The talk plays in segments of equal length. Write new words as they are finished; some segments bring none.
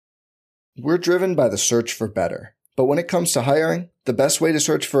We're driven by the search for better. But when it comes to hiring, the best way to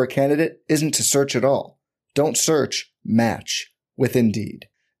search for a candidate isn't to search at all. Don't search, match with Indeed.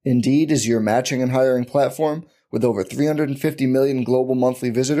 Indeed is your matching and hiring platform with over 350 million global monthly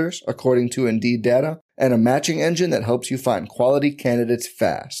visitors, according to Indeed data, and a matching engine that helps you find quality candidates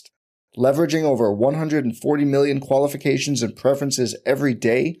fast. Leveraging over 140 million qualifications and preferences every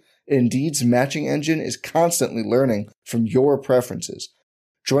day, Indeed's matching engine is constantly learning from your preferences.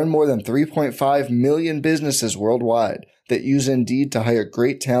 Join more than 3.5 million businesses worldwide that use Indeed to hire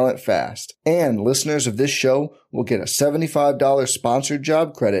great talent fast. And listeners of this show will get a $75 sponsored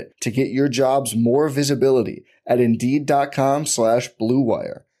job credit to get your jobs more visibility at Indeed.com/Blue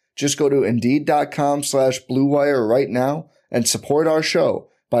Wire. Just go to Indeed.com/Blue Wire right now and support our show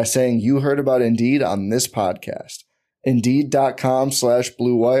by saying you heard about Indeed on this podcast.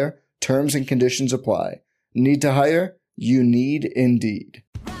 Indeed.com/Blue Wire. Terms and conditions apply. Need to hire? You need Indeed.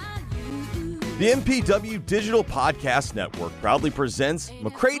 The MPW Digital Podcast Network proudly presents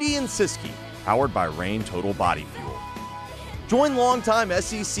McCready and Siskey, powered by Rain Total Body Fuel. Join longtime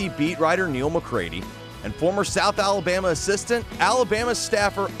SEC beat writer Neil McCready and former South Alabama assistant, Alabama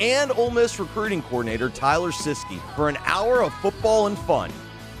staffer, and Ole Miss recruiting coordinator Tyler Siskey for an hour of football and fun.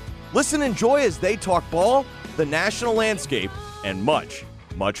 Listen and enjoy as they talk ball, the national landscape, and much,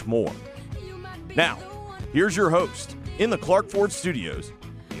 much more. Now, here's your host, in the Clark Ford Studios,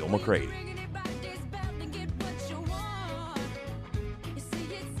 Neil McCready.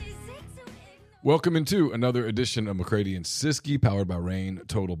 Welcome into another edition of McCready and Siskey, powered by Rain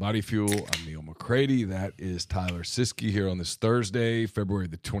Total Body Fuel. I'm Neil McCready. That is Tyler Siskey here on this Thursday, February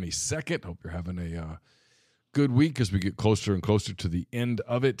the 22nd. Hope you're having a good week as we get closer and closer to the end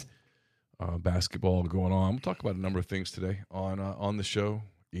of it. Basketball going on. We'll talk about a number of things today on the show.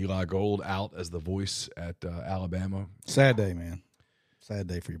 Eli Gold out as the voice at Alabama. Sad day, man. Sad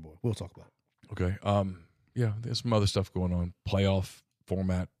day for your boy. We'll talk about it. Okay. Yeah, there's some other stuff going on. Playoff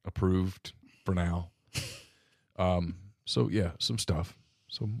format approved for now. So, yeah, some stuff.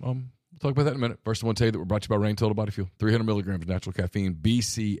 So, we'll talk about that in a minute. First, I want to tell you that we're brought to you by Rain Total Body Fuel. 300 milligrams of natural caffeine,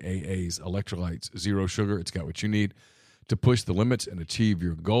 BCAAs, electrolytes, zero sugar. It's got what you need to push the limits and achieve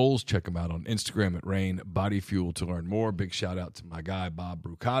your goals. Check them out on Instagram at Rain Body Fuel to learn more. Big shout out to my guy, Bob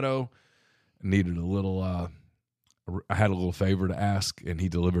Brucato. Needed a little, I had a little favor to ask, and he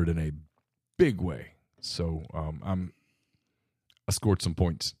delivered in a big way. So, I scored some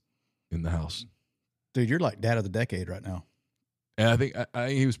points in the house. Dude, you're like dad of the decade right now. And I think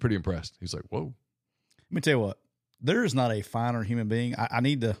he was pretty impressed. He's like, whoa. Let me tell you what. There is not a finer human being. I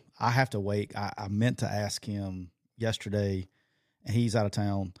have to wait. I meant to ask him yesterday, and he's out of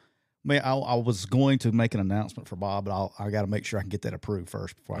town. I was going to make an announcement for Bob, but I got to make sure I can get that approved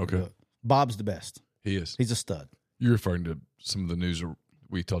first before I can do it. Bob's the best. He is. He's a stud. You're referring to some of the news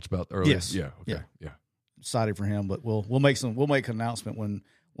we talked about earlier? Yes. Yeah. Okay. Yeah. Excited for him, but we'll make an announcement when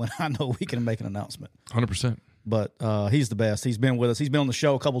I know we can make an announcement. 100%. But he's the best. He's been with us. He's been on the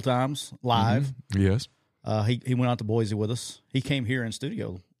show a couple times live. Mm-hmm. Yes. He went out to Boise with us. He came here in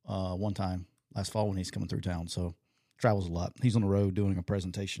studio one time last fall when he's coming through town. So travels a lot. He's on the road doing a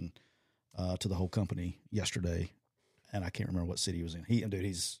presentation to the whole company yesterday, and I can't remember what city he was in.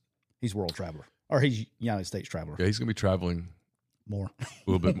 He's world traveler, or he's United States traveler. Yeah, he's gonna be traveling more, a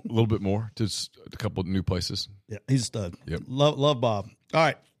little bit more to a couple of new places. Yeah, he's a stud. Yep. Love Bob. All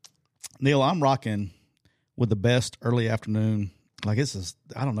right, Neil, I'm rocking with the best early afternoon. Like this is,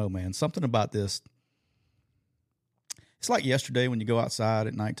 I don't know, man. Something about this. It's like yesterday when you go outside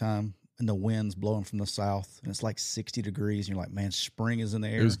at nighttime and the wind's blowing from the south and it's like 60 degrees and you're like, man, spring is in the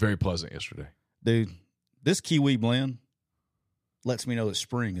air. It was very pleasant yesterday. Dude, this Kiwi blend lets me know that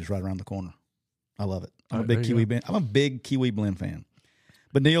spring is right around the corner. I love it. I'm a big Kiwi blend fan.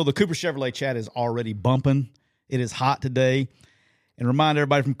 But Neil, the Cooper Chevrolet chat is already bumping. It is hot today. And remind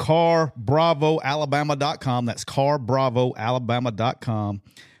everybody from CarBravoAlabama.com. That's CarBravoAlabama.com.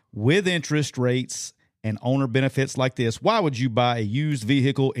 With interest rates and owner benefits like this, why would you buy a used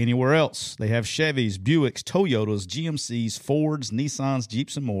vehicle anywhere else? They have Chevys, Buicks, Toyotas, GMCs, Fords, Nissans,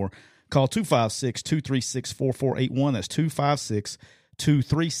 Jeeps, and more. Call 256-236-4481. That's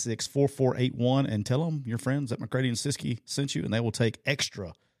 256-236-4481. And tell them your friends at McCready and Siskey sent you, and they will take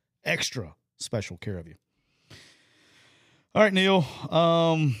extra special care of you. All right, Neil.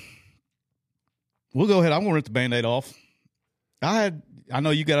 We'll go ahead. I'm going to rip the Band-Aid off. I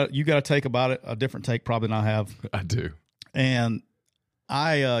know you got a take about it, a different take probably than I have. I do. And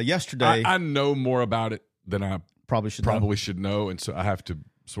I yesterday I know more about it than I probably should know, and so I have to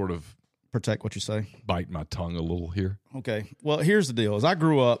sort of protect what you say. Bite my tongue a little here. Okay. Well, here's the deal. As I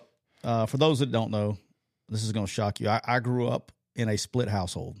grew up, for those that don't know, this is going to shock you. I grew up in a split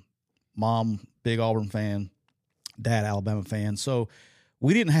household. Mom, big Auburn fan. Dad, Alabama fan. So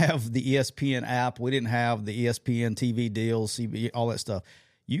we didn't have the ESPN app. We didn't have the ESPN TV deals, CB, all that stuff.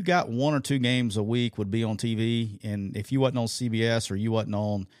 You got 1 or 2 games a week would be on TV, and if you wasn't on CBS or you wasn't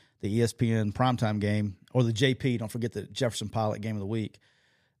on the ESPN primetime game or the JP, don't forget the Jefferson Pilot game of the week,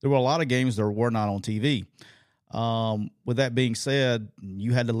 there were a lot of games that were not on TV. With that being said,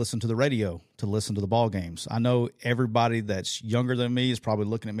 you had to listen to the radio to listen to the ball games. I know everybody that's younger than me is probably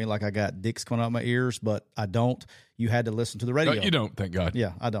looking at me like I got dicks coming out my ears, but I don't. You had to listen to the radio. No, you don't, thank God.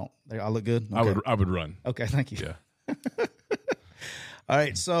 Yeah, I don't. I look good? Okay. I would run. Okay, thank you. Yeah. All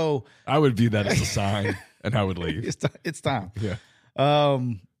right, so I would view that as a sign, and I would leave. It's time. Yeah. But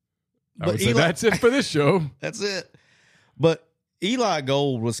I would say Eli, that's it for this show. That's it. But Eli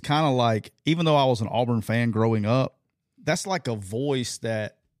Gold was kind of like, even though I was an Auburn fan growing up, that's like a voice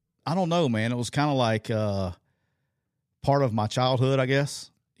that, I don't know, man. It was kind of like part of my childhood, I guess.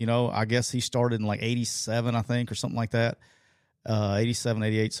 You know, I guess he started in like 87, I think, or something like that. 87,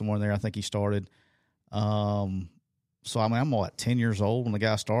 88, somewhere in there, I think he started. So, I mean, I'm what, 10 years old when the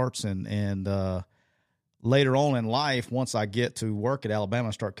guy starts. And later on in life, once I get to work at Alabama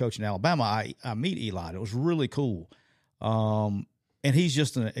and start coaching Alabama, I meet Eli. It was really cool. And he's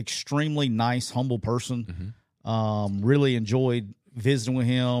just an extremely nice, humble person. Mm-hmm. Really enjoyed visiting with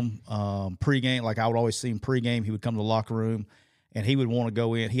him. Pregame, like I would always see him pregame. He would come to the locker room, and he would want to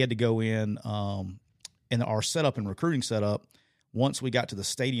go in. He had to go in our setup and recruiting setup. Once we got to the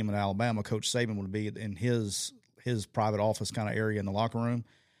stadium in Alabama, Coach Saban would be in his private office kind of area in the locker room.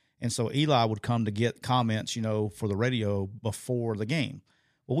 And so Eli would come to get comments, you know, for the radio before the game.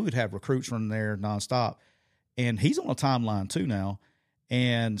 Well, we would have recruits running there nonstop. And he's on a timeline too now.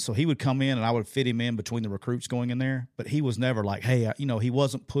 And so he would come in and I would fit him in between the recruits going in there. But he was never like, hey, you know, he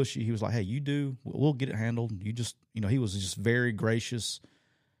wasn't pushy. He was like, hey, you do. We'll get it handled. You just, you know, he was just very gracious,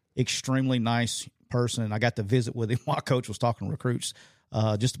 extremely nice person. And I got to visit with him while Coach was talking to recruits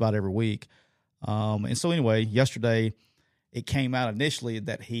just about every week. And so anyway, yesterday it came out initially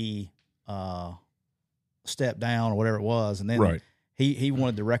that he stepped down or whatever it was. And then right. he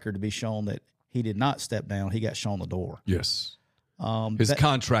wanted the record to be shown that he did not step down. He got shown the door. Yes. His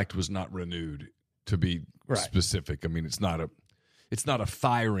contract was not renewed, to be specific. I mean, it's not a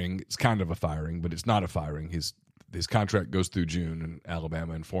firing. It's kind of a firing, but it's not a firing. His contract goes through June, and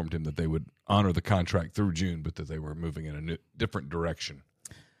Alabama informed him that they would honor the contract through June, but that they were moving in a different direction.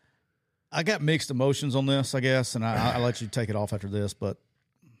 I got mixed emotions on this, I guess, and I'll let you take it off after this. But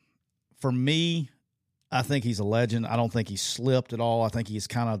for me, I think he's a legend. I don't think he slipped at all. I think he's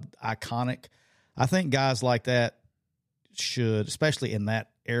kind of iconic. I think guys like that should, especially in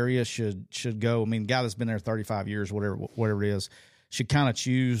that area, should go. I mean, a guy that's been there 35 years, whatever it is, should kind of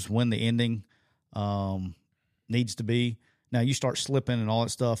choose when the ending needs to be. Now, you start slipping and all that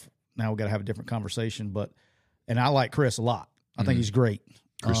stuff, now we got to have a different conversation. And I like Chris a lot. I think he's great.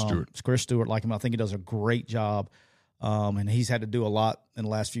 Chris Stewart, like him. I think he does a great job. And he's had to do a lot in the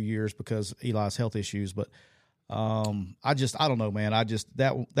last few years because of Eli's health issues. But I don't know, man.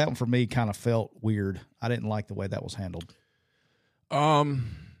 That one for me kind of felt weird. I didn't like the way that was handled.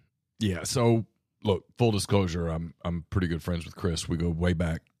 Yeah. So look, full disclosure, I'm pretty good friends with Chris. We go way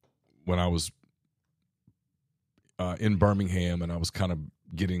back when I was in Birmingham, and I was kind of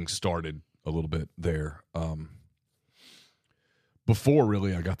getting started a little bit there. Before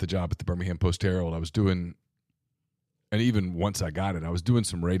really I got the job at the Birmingham Post-Herald, I was doing, and even once I got it, I was doing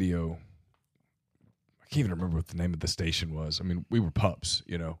some radio. I can't even remember what the name of the station was. I mean, we were pups,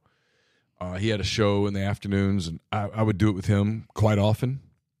 you know. He had a show in the afternoons, and I would do it with him quite often.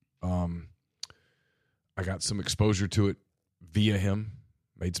 I got some exposure to it via him,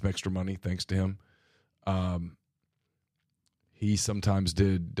 made some extra money thanks to him. He sometimes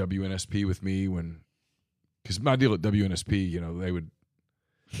did WNSP with me because my deal at WNSP, you know, they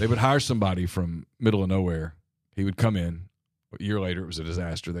would hire somebody from middle of nowhere. He would come in. A year later, it was a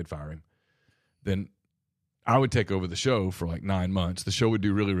disaster. They'd fire him. Then I would take over the show for like 9 months. The show would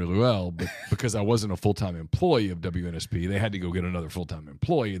do really, really well, but because I wasn't a full-time employee of WNSP, they had to go get another full-time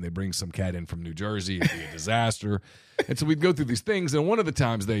employee, and they bring some cat in from New Jersey. It'd be a disaster. And so we'd go through these things, and one of the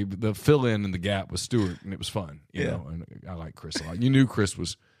times the fill-in in the gap was Stewart, and it was fun. You know, and I like Chris a lot. You knew Chris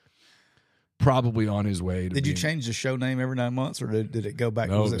was probably on his way to Did you change the show name every 9 months, or did it go back?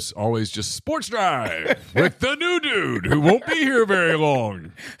 No, it was always just Sports Drive with the new dude who won't be here very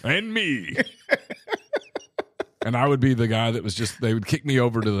long, and me. And I would be the guy that was they would kick me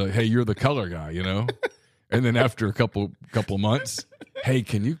over to hey, you're the color guy, you know? And then after a couple of months, hey,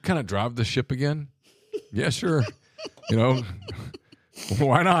 can you kind of drive the ship again? Yeah, sure. You know,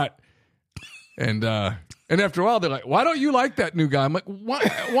 why not? And after a while, they're like, "Why don't you like that new guy?" I'm like,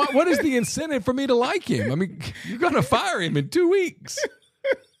 What is the incentive for me to like him? I mean, you're going to fire him in 2 weeks.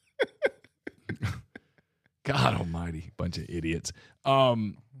 God almighty, bunch of idiots.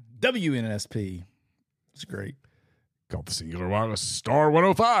 WNSP. It's great. Called the Singular Wireless Star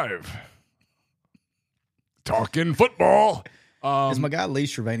 105. Talking football. Is my guy Lee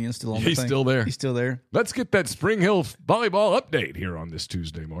Shervanian still on the thing? He's still there. He's still there. Let's get that Spring Hill volleyball update here on this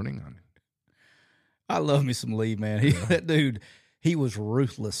Tuesday morning. I love me some Lee, man. That dude, he was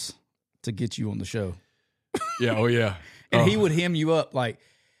ruthless to get you on the show. Yeah, oh yeah. And he would hem you up like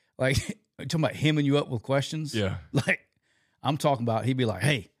talking about hemming you up with questions. Yeah. Like I'm talking about, he'd be like,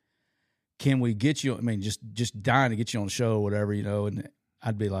 "Hey, can we get you?" I mean, just dying to get you on the show or whatever, you know. And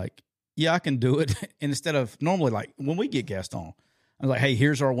I'd be like, "Yeah, I can do it." And instead of normally, like when we get guests on, I was like, "Hey,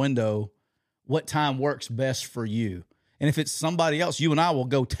 here's our window. What time works best for you?" And if it's somebody else, you and I will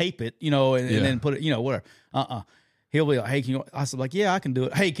go tape it, you know, and then put it, you know, whatever. He'll be like, "Hey, can you?" I said, "Like, yeah, I can do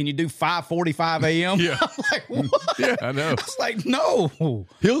it." "Hey, can you do 5:45 a.m.?" Yeah. I'm like, "What?" Yeah, I know. It's like, no.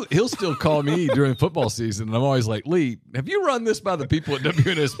 He'll still call me during football season, and I'm always like, "Lee, have you run this by the people at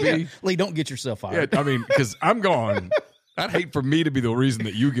WNSP?" Yeah. Lee, don't get yourself fired. Yeah, I mean, because I'm gone. I'd hate for me to be the reason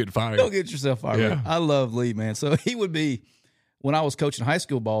that you get fired. Don't get yourself fired. Yeah. I love Lee, man. So he would be, when I was coaching high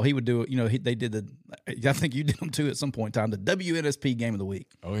school ball, he would do it. You know, they did I think you did them too at some point in time, the WNSP game of the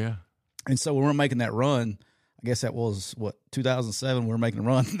week. Oh, yeah. And so when we were making that run, I guess that was 2007. We were making a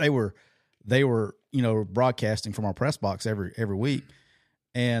run. They were, you know, broadcasting from our press box every week,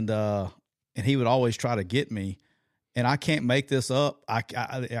 and he would always try to get me. And I can't make this up. I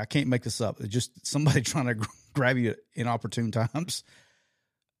can't make this up. It's just somebody trying to grab you at inopportune times.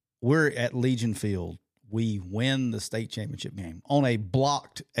 We're at Legion Field. We win the state championship game on a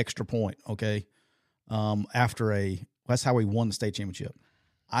blocked extra point. Okay, that's how we won the state championship.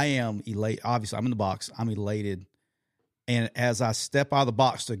 I am elated. Obviously, I'm in the box. I'm elated. And as I step out of the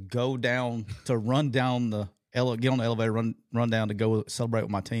box to go down, to run down get on the elevator, run down to go celebrate with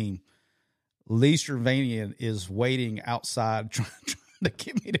my team, Lee Shervanian is waiting outside trying to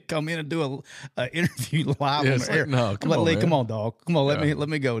get me to come in and do an interview live on the air. No, come on, Lee, man. come on, dog. Come on, let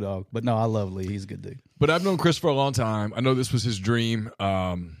me go, dog. But no, I love Lee. He's a good dude. But I've known Chris for a long time. I know this was his dream.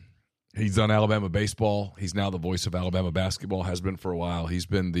 He's done Alabama baseball. He's now the voice of Alabama basketball, has been for a while. He's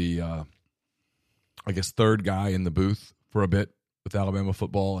been the, I guess, third guy in the booth for a bit with Alabama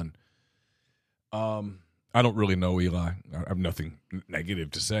football. And I don't really know Eli. I have nothing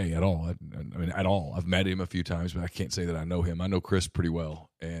negative to say at all. I mean, at all. I've met him a few times, but I can't say that I know him. I know Chris pretty well.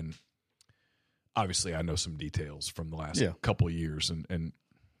 And obviously I know some details from the last couple of years. And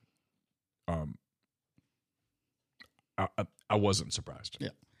I wasn't surprised. Yeah.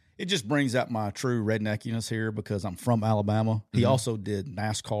 It just brings out my true redneckiness here because I'm from Alabama. He also did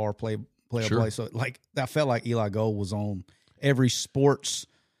NASCAR play. So like I felt like Eli Gold was on every sports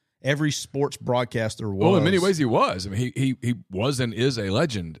broadcaster was. Well, in many ways he was. I mean, he was and is a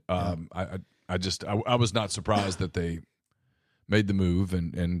legend. I was not surprised that they made the move,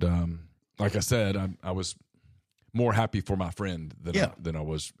 and like I said, I was more happy for my friend than I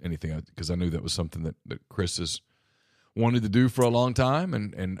was anything, because I knew that was something that Chris has wanted to do for a long time,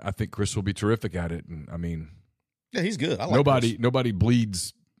 and I think Chris will be terrific at it. And I mean, yeah, he's good. I like nobody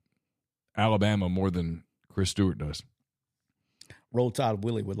bleeds Alabama more than Chris Stewart does. Roll Tide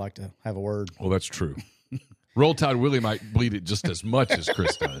Willie would like to have a word. Well, that's true. Roll Tide Willie might bleed it just as much as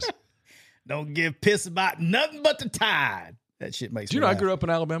Chris does. Don't give piss about nothing but the Tide. That shit makes me Do you know laugh. I grew up an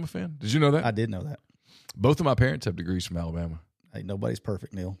Alabama fan? Did you know that? I did know that. Both of my parents have degrees from Alabama. Hey, nobody's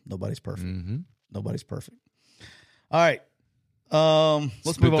perfect, Neil. Nobody's perfect. Mm-hmm. Nobody's perfect. All right.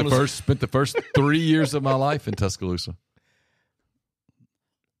 Let's move on. Spent the first 3 years of my life in Tuscaloosa.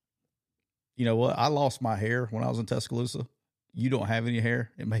 You know what? I lost my hair when I was in Tuscaloosa. You don't have any hair.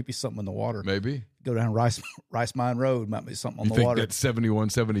 It may be something in the water. Maybe. Go down Rice Mine Road. Might be something on You the water. think that 71,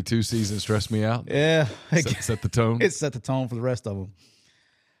 72 season stressed me out? Yeah. Set the tone? It set the tone for the rest of them.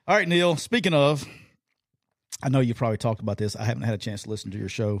 All right, Neil. Speaking of, I know you probably talked about this. I haven't had a chance to listen to your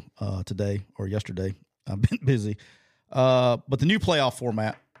show today or yesterday. I've been busy. But the new playoff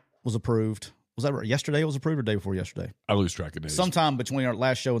format was approved. Was that right? Yesterday it was approved or the day before yesterday? I lose track of days. Sometime between our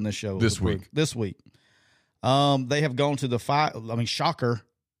last show and this show. This week. This week. They have gone to the shocker.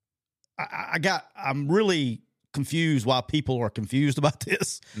 I'm really confused why people are confused about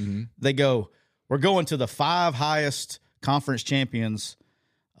this. Mm-hmm. They go, we're going to the 5 highest conference champions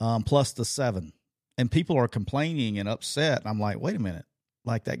plus the 7. And people are complaining and upset. I'm like, wait a minute.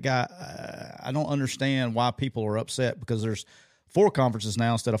 Like that guy, I don't understand why people are upset because there's 4 conferences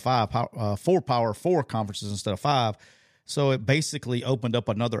now instead of 5, 4 Power 4 conferences instead of 5. So it basically opened up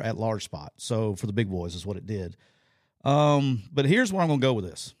another at-large spot. So for the big boys is what it did. But here's where I'm going to go with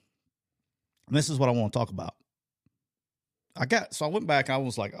this. And this is what I want to talk about. I went back. I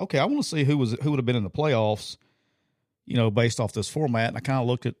was like, okay, I want to see who would have been in the playoffs, based off this format. And I kind of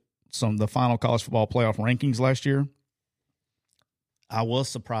looked at the final college football playoff rankings last year. I was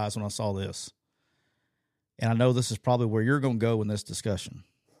surprised when I saw this. And I know this is probably where you're going to go in this discussion.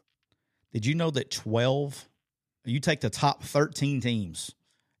 Did you know that you take the top 13 teams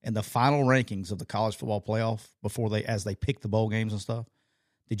in the final rankings of the college football playoff as they pick the bowl games and stuff?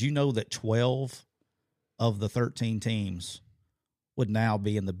 Did you know that 12 of the 13 teams would now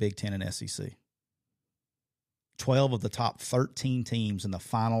be in the Big Ten and SEC? 12 of the top 13 teams in the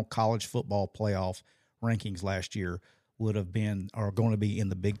final college football playoff rankings last year are going to be in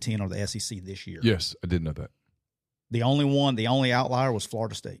the Big Ten or the SEC this year. Yes, I did know that. The only outlier was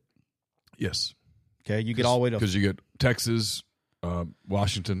Florida State. Yes. Okay, you get all the way to... Because you get Texas,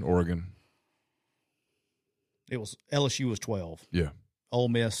 Washington, Oregon. LSU was 12. Yeah. Ole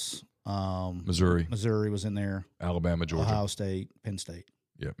Miss, Missouri was in there. Alabama, Georgia. Ohio State, Penn State.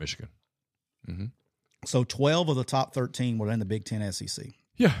 Yeah, Michigan. Mm-hmm. So 12 of the top 13 were in the Big Ten SEC.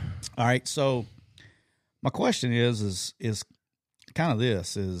 Yeah. All right, so my question is kind of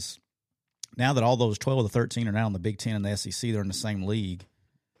this, is now that all those 12 of the 13 are now in the Big Ten and the SEC, they're in the same league,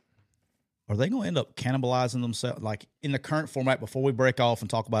 are they going to end up cannibalizing themselves? Like in the current format, before we break off and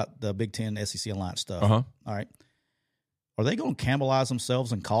talk about the Big Ten, SEC Alliance stuff, all right, are they going to cannibalize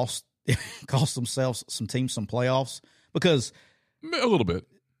themselves and cost themselves some teams some playoffs? Because a little bit.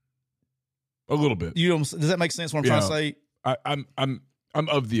 Does that make sense? What I'm trying to say. I'm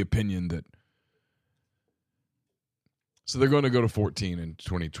of the opinion that. So they're going to go to 14 in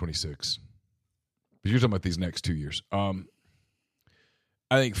 2026. But you're talking about these next 2 years. I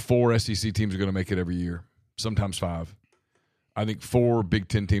think 4 SEC teams are going to make it every year, sometimes 5. I think 4 Big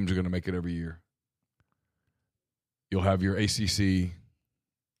Ten teams are going to make it every year. You'll have your ACC,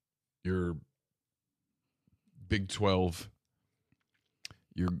 your Big 12,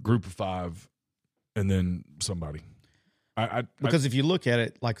 your Group of 5, and then somebody. Because if you look at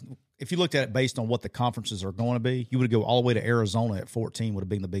it, if you looked at it based on what the conferences are going to be, you would go all the way to Arizona at 14 would have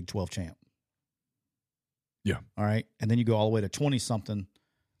been the Big 12 champ. Yeah. All right. And then you go all the way to 20-something,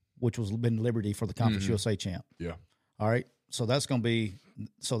 which was been Liberty for the Conference USA champ. Yeah. All right. So that's going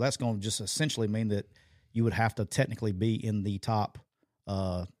to just essentially mean that you would have to technically be in the top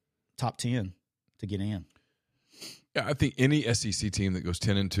 10 to get in. Yeah, I think any SEC team that goes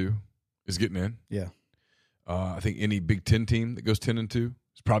 10-2 is getting in. Yeah. I think any Big Ten team that goes 10-2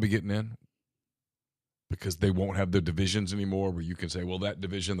 is probably getting in because they won't have their divisions anymore where you can say, well, that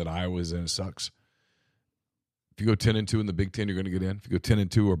division that Iowa's in sucks. If you go 10-2 in the Big Ten, you're going to get in. If you go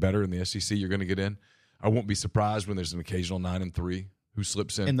 10-2 or better in the SEC, you're going to get in. I won't be surprised when there's an occasional 9-3 who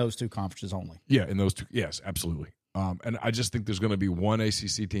slips in. In those 2 conferences only. Yeah, in those 2. Yes, absolutely. And I just think there's going to be one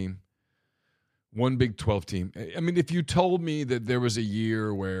ACC team, one Big 12 team. I mean, if you told me that there was a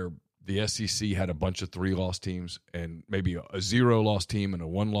year where the SEC had a bunch of 3-loss teams and maybe a 0-loss team and a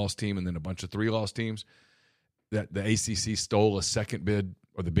 1-loss team and then a bunch of 3-loss teams, that the ACC stole a second bid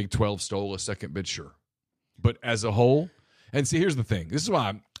or the Big 12 stole a second bid, sure. But as a whole, and see, here's the thing. This is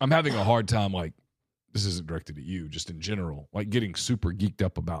why I'm having a hard time, this isn't directed at you, just in general, getting super geeked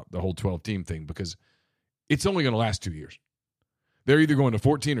up about the whole 12-team thing because it's only going to last 2 years. They're either going to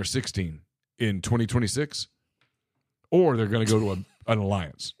 14 or 16 in 2026, or they're going to go to an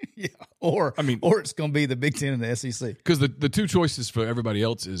alliance. Yeah, or it's going to be the Big Ten and the SEC. Because the 2 choices for everybody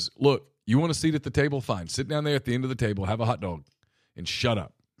else is, look, you want a seat at the table? Fine. Sit down there at the end of the table, have a hot dog, and shut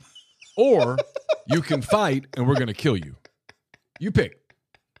up. Or you can fight, and we're going to kill you. You pick.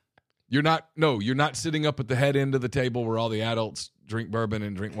 You're not sitting up at the head end of the table where all the adults drink bourbon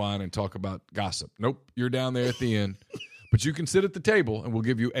and drink wine and talk about gossip. Nope. You're down there at the end. But you can sit at the table, and we'll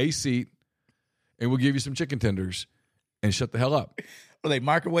give you a seat, and we'll give you some chicken tenders, and shut the hell up. Are they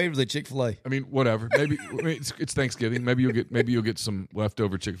microwave or are they Chick-fil-A? I mean, whatever. Maybe it's Thanksgiving. Maybe you'll get some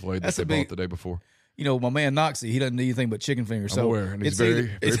leftover Chick-fil-A that they bought the day before. My man Noxie, he doesn't need anything but chicken fingers. I'm aware, and he's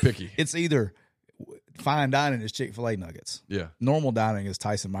very picky. It's either fine dining is Chick-fil-A nuggets. Yeah. Normal dining is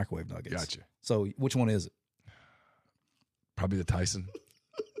Tyson microwave nuggets. Gotcha. So which one is it? Probably the Tyson.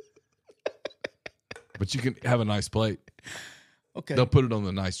 But you can have a nice plate. Okay. They'll put it on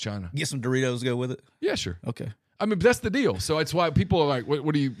the nice china. Get some Doritos to go with it? Yeah, sure. Okay. I mean, that's the deal. So it's why people are like,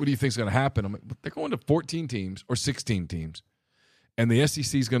 what do you think is going to happen? I'm like, they're going to 14 teams or 16 teams, and the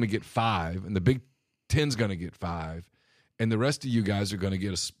SEC is going to get 5, and the Big Ten's going to get 5, and the rest of you guys are going to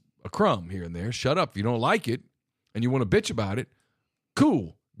get a crumb here and there. Shut up. If you don't like it and you want to bitch about it,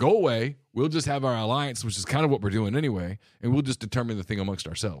 cool. Go away. We'll just have our alliance, which is kind of what we're doing anyway, and we'll just determine the thing amongst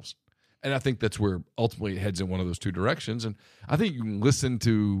ourselves. And I think that's where ultimately it heads in one of those two directions. And I think you can listen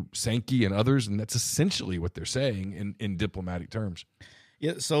to Sankey and others, and that's essentially what they're saying in diplomatic terms.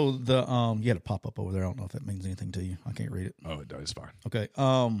 Yeah, so you had a pop up over there. I don't know if that means anything to you. I can't read it. Oh, it does. Fine. Okay.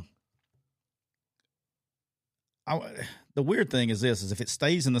 The weird thing is this: is if it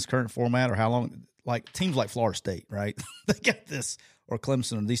stays in this current format, or how long, like teams like Florida State, right? They got this, or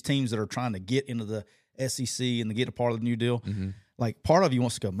Clemson, or these teams that are trying to get into the SEC and to get a part of the new deal. Mm-hmm. Like part of you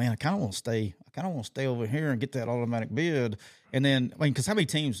wants to go, man, I kind of want to stay. I kind of want to stay over here and get that automatic bid. And then, I mean, because how many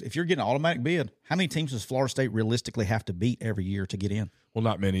teams, if you're getting an automatic bid, how many teams does Florida State realistically have to beat every year to get in? Well,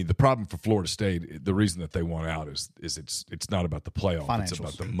 not many. The problem for Florida State, the reason that they want out is it's not about the playoff. Financials. It's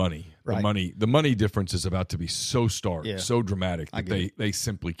about the money. Right. The money difference is about to be so stark, Yeah. so dramatic that they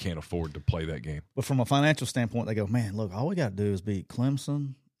simply can't afford to play that game. But from a financial standpoint, they go, man, look, all we got to do is beat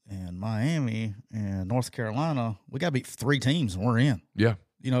Clemson and Miami and North Carolina. We got to beat 3 teams and we're in. Yeah.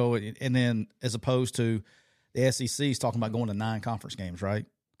 You know, and then as opposed to the SEC is talking about going to 9 conference games, right?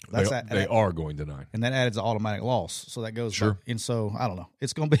 They are going to 9, and that adds an automatic loss. So that goes sure. Back. And so I don't know.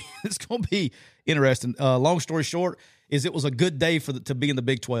 It's gonna be interesting. Long story short, is it was a good day to be in the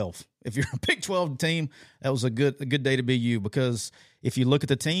Big 12. If you're a Big 12 team, that was a good day to be you, because if you look at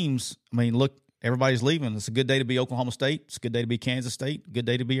the teams, I mean, look, everybody's leaving. It's a good day to be Oklahoma State. It's a good day to be Kansas State. Good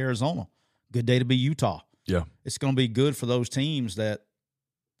day to be Arizona. Good day to be Utah. Yeah, it's going to be good for those teams that.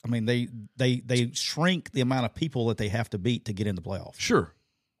 I mean, they shrink the amount of people that they have to beat to get in the playoffs. Sure.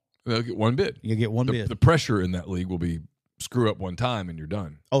 They'll get one bid. You get one bid. The pressure in that league will be screw up one time and you're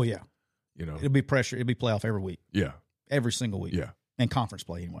done. Oh, yeah. You know, it'll be pressure. It'll be playoff every week. Yeah. Every single week. Yeah. And conference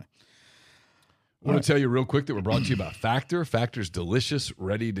play anyway. I want to tell you real quick that we're brought to you by Factor. Factor's delicious,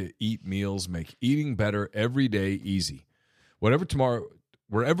 ready-to-eat meals make eating better every day easy. Wherever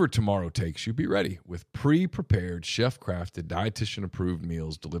tomorrow takes you, be ready with pre-prepared, chef-crafted, dietitian-approved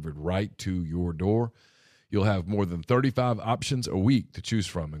meals delivered right to your door. You'll have more than 35 options a week to choose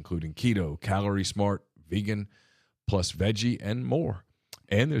from, including keto, calorie smart, vegan, plus veggie, and more.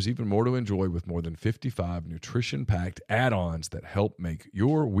 And there's even more to enjoy with more than 55 nutrition-packed add-ons that help make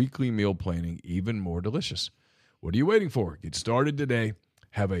your weekly meal planning even more delicious. What are you waiting for? Get started today.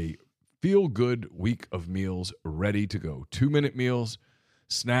 Have a feel-good week of meals ready to go. 2-minute meals,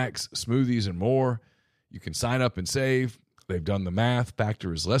 snacks, smoothies, and more. You can sign up and save. They've done the math.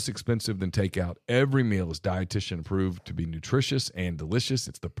 Factor is less expensive than takeout. Every meal is dietitian approved to be nutritious and delicious.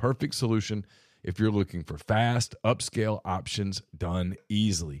 It's the perfect solution if you're looking for fast, upscale options done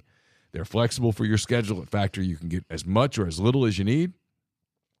easily. They're flexible for your schedule at Factor. You can get as much or as little as you need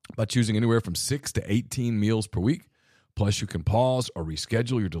by choosing anywhere from 6 to 18 meals per week. Plus, you can pause or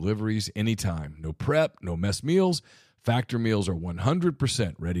reschedule your deliveries anytime. No prep, no mess meals. Factor meals are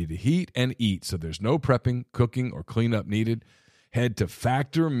 100% ready to heat and eat, so there's no prepping, cooking, or cleanup needed. Head to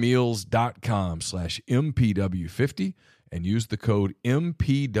factormeals.com/MPW50 and use the code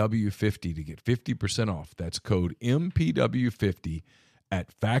MPW50 to get 50% off. That's code MPW50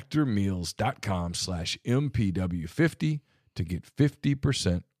 at factormeals.com/MPW50 to get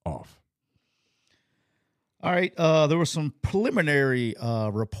 50% off. All right. There were some preliminary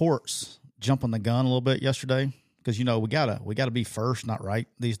reports jumping the gun a little bit yesterday. Because, you know, we gotta be first, not right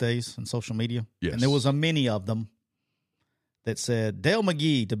these days in social media. Yes. And there was a many of them that said Dale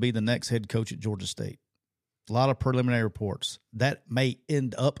McGee to be the next head coach at Georgia State. A lot of preliminary reports. That may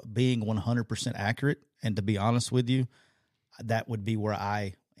end up being 100% accurate. And to be honest with you, that would be where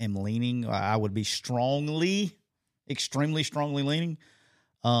I am leaning. I would be extremely strongly leaning.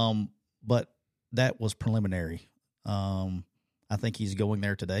 But that was preliminary. I think he's going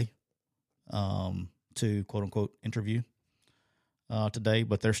there today. To quote unquote interview today,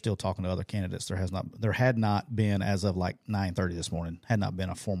 but they're still talking to other candidates. There had not been, as of like 9:30 this morning, had not been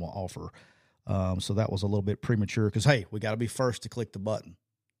a formal offer. So that was a little bit premature because, hey, we got to be first to click the button.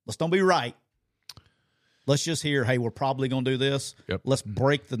 Let's don't be right. Let's just hear, hey, we're probably going to do this. Yep. Let's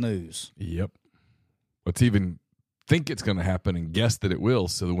break the news. Yep. Let's even think it's going to happen and guess that it will,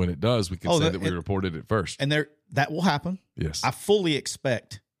 so that when it does, we can say that we reported it first. And that will happen. Yes. I fully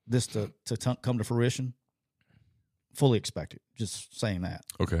expect this to come to fruition. Fully expect it. Just saying that.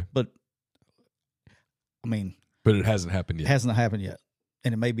 Okay. But, I mean. But it hasn't happened yet. It hasn't happened yet.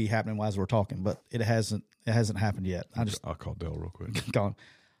 And it may be happening as we're talking, but it hasn't happened yet. I'll call Dale real quick. Call him.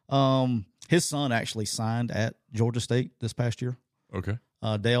 His son actually signed at Georgia State this past year. Okay.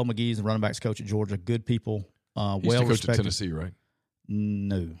 Dale McGee's the running backs coach at Georgia. Good people. He used to coach at Tennessee, right?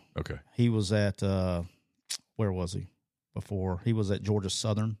 No. Okay. He was at, where was he before? He was at Georgia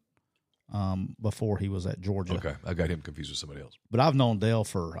Southern. before he was at Georgia. Okay, I got him confused with somebody else. But I've known Dale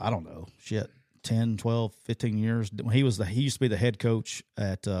for, I don't know, 10, 12, 15 years. He used to be the head coach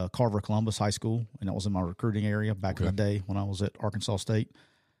at Carver Columbus High School, and that was in my recruiting area back in the day when I was at Arkansas State.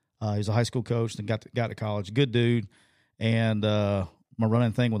 He's a high school coach and got to college. Good dude. And my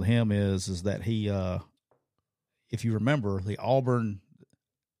running thing with him is that he, if you remember, the Auburn,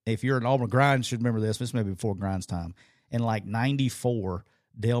 if you're an Auburn, Grimes should remember this. This may be before Grimes' time. In like 94,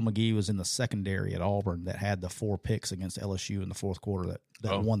 Dale McGee was in the secondary at Auburn that had the 4 picks against LSU in the fourth quarter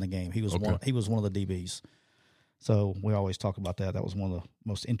that won the game. He was one of the DBs. So we always talk about that. That was one of the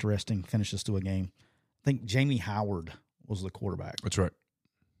most interesting finishes to a game. I think Jamie Howard was the quarterback. That's right.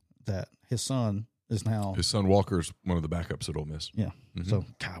 That his son is now. His son Walker's one of the backups at Ole Miss. Yeah. Mm-hmm. So,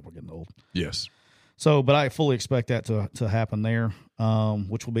 God, we're getting old. Yes. So, but I fully expect that to happen there,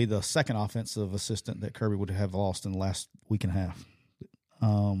 which will be the second offensive assistant that Kirby would have lost in the last week and a half.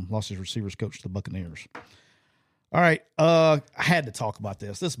 Lost his receivers coach to the Buccaneers. All right. I had to talk about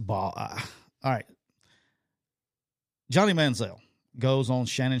this. This ball. All right. Johnny Manziel goes on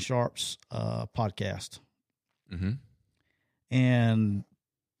Shannon Sharp's podcast. Mm-hmm. And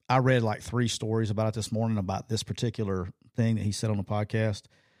I read like 3 stories about it this morning about this particular thing that he said on the podcast.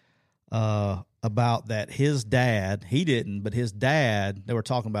 About that his dad, he didn't, but his dad, they were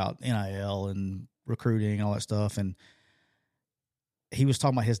talking about NIL and recruiting and all that stuff. And he was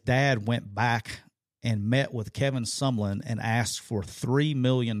talking about his dad went back and met with Kevin Sumlin and asked for $3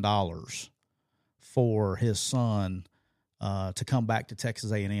 million for his son to come back to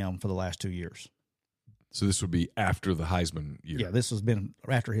Texas A&M for the last 2 years. So this would be after the Heisman year. Yeah, this has been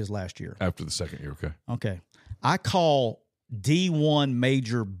after his last year. After the second year, okay. Okay. I call D1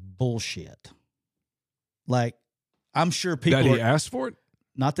 major bullshit. Like, I'm sure people. Did he ask for it?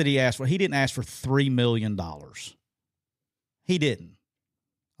 Not that he asked for it. He didn't ask for $3 million. He didn't.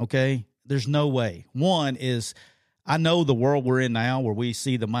 Okay? There's no way. One is, I know the world we're in now where we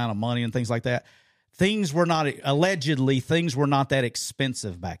see the amount of money and things like that. Things were not that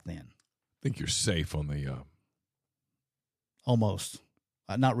expensive back then. I think you're safe on the. Almost.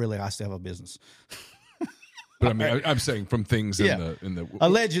 Not really. I still have a business. But I mean, I'm saying from things in the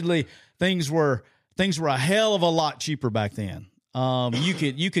allegedly things were a hell of a lot cheaper back then.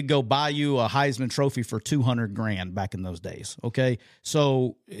 You could go buy you a Heisman Trophy for $200,000 back in those days. Okay,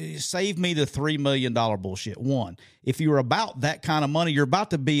 so save me the $3 million bullshit. One, if you were about that kind of money, you're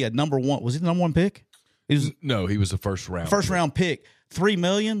about to be a number one. Was he the number one pick? No, he was a first round. Round pick. $3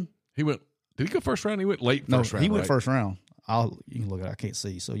 million. He went. Did he go first round? He went late first round. He went first round. You can look it up. I can't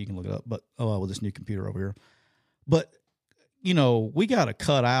see, so you can look it up. But with this new computer over here. But, we got to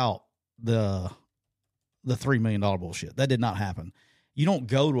cut out the $3 million bullshit. That did not happen. You don't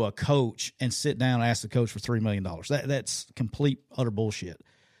go to a coach and sit down and ask the coach for $3 million. That's complete, utter bullshit.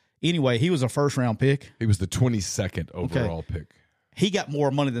 Anyway, he was a first-round pick. He was the 22nd overall pick. He got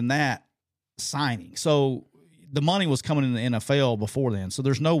more money than that signing. So the money was coming in the NFL before then. So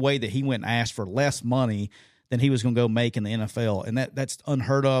there's no way that he went and asked for less money than he was going to go make in the NFL. And that's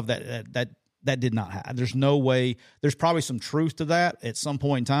unheard of. That did not happen. There's no way. There's probably some truth to that at some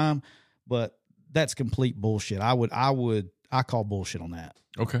point in time, but that's complete bullshit. I call bullshit on that.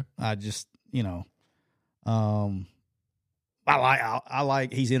 Okay. I just, I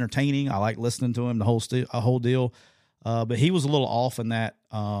like he's entertaining. I like listening to him, the whole deal. But he was a little off in that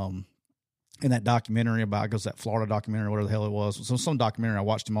documentary about, I guess that Florida documentary, whatever the hell it was. So some documentary I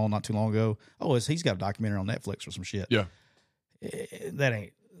watched him on not too long ago. Oh, he's got a documentary on Netflix or some shit. Yeah. That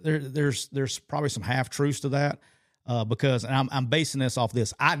ain't. There's probably some half truths to that because and I'm basing this off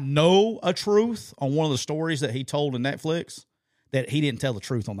this. I know a truth on one of the stories that he told in Netflix that he didn't tell the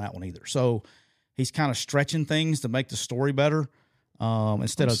truth on that one either. So he's kind of stretching things to make the story better.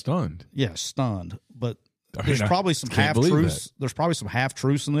 Instead of stunned. Yeah, stunned. But there's probably some half truths. There's probably some half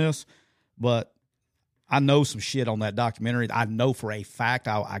truths in this, but I know some shit on that documentary. I know for a fact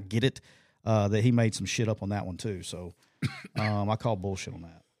I get it that he made some shit up on that one too. So I call bullshit on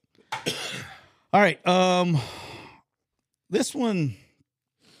that. All right. This one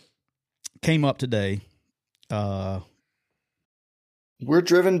came up today. We're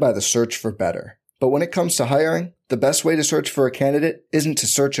driven by the search for better. But when it comes to hiring, the best way to search for a candidate isn't to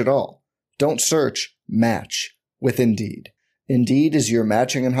search at all. Don't search, match with Indeed. Indeed is your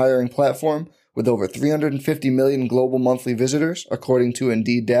matching and hiring platform with over 350 million global monthly visitors, according to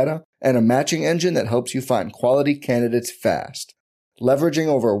Indeed data, and a matching engine that helps you find quality candidates fast. Leveraging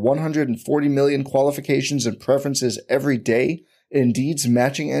over 140 million qualifications and preferences every day, Indeed's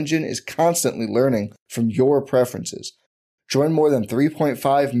matching engine is constantly learning from your preferences, Join more than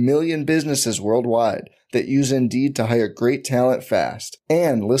 3.5 million businesses worldwide that use Indeed to hire great talent fast.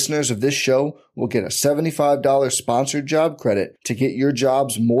 And listeners of this show will get a $75 sponsored job credit to get your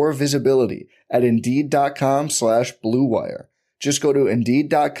jobs more visibility at Indeed.com/Blue Wire. Just go to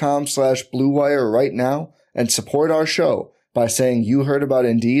Indeed.com/Blue Wire right now and support our show by saying you heard about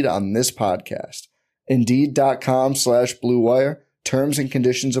Indeed on this podcast. Indeed.com/Blue Wire. Terms and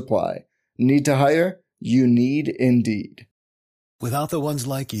conditions apply. Need to hire? You need Indeed. Without the ones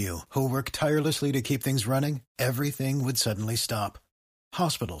like you, who work tirelessly to keep things running, everything would suddenly stop.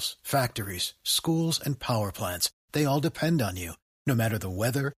 Hospitals, factories, schools, and power plants, they all depend on you. No matter the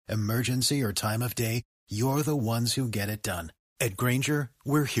weather, emergency, or time of day, you're the ones who get it done. At Grainger,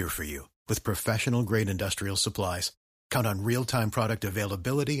 we're here for you with professional-grade industrial supplies. Count on real-time product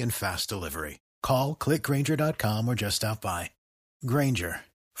availability and fast delivery. Call, clickgrainger.com, or just stop by. Grainger,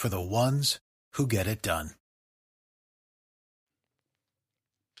 for the ones who get it done.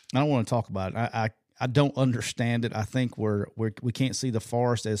 I don't want to talk about it. I don't understand it. I think we can't see the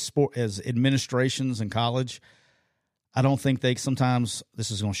forest as administrations in college. I don't think sometimes,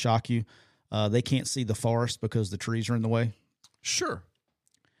 this is going to shock you, they can't see the forest because the trees are in the way. Sure.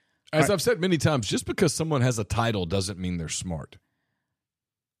 As I've said many times, just because someone has a title doesn't mean they're smart.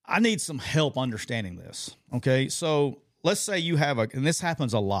 I need some help understanding this. Okay. So let's say you have and this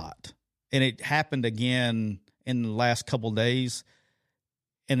happens a lot, and it happened again in the last couple of days.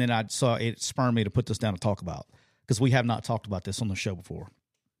 And then I saw it spurred me to put this down to talk about, because we have not talked about this on the show before.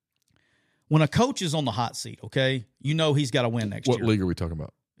 When a coach is on the hot seat, okay, you know he's got to win next year. What league are we talking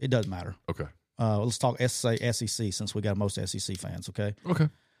about? It doesn't matter. Okay. Let's talk SEC since we got most SEC fans, okay? Okay.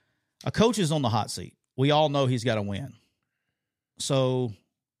 A coach is on the hot seat. We all know he's got to win. So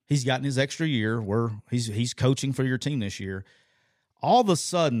he's gotten his extra year where he's coaching for your team this year. All of a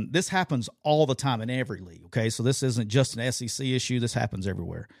sudden, this happens all the time in every league, okay? So this isn't just an SEC issue. This happens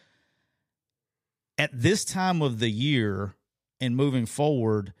everywhere. At this time of the year and moving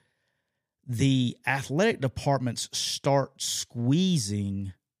forward, the athletic departments start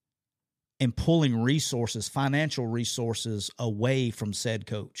squeezing and pulling resources, financial resources, away from said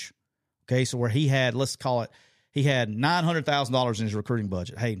coach. Okay, so where he had, let's call it, he had $900,000 in his recruiting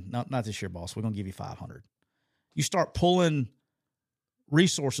budget. Hey, not this year, boss. We're going to give you $500,000. You start pulling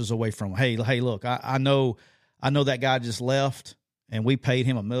resources away from him. Hey, look, I know that guy just left and we paid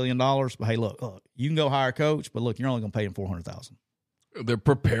him $1 million, but hey, look, you can go hire a coach, but look, you're only going to pay him $400,000. They're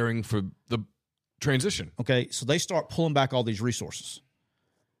preparing for the transition. Okay, so they start pulling back all these resources.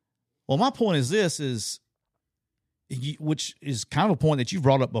 Well, my point is this which is kind of a point that you've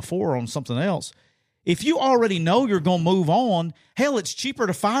brought up before on something else. If you already know you're going to move on, hell, it's cheaper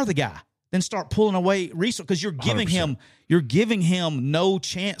to fire the guy than start pulling away resources, because you're giving him no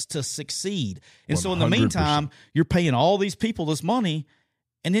chance to succeed. And 100%. So in the meantime, you're paying all these people this money,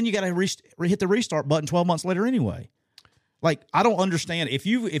 and then you got to hit the restart button 12 months later anyway. Like, I don't understand. If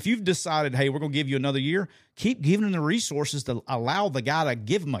you've decided, hey, we're going to give you another year, keep giving them the resources to allow the guy to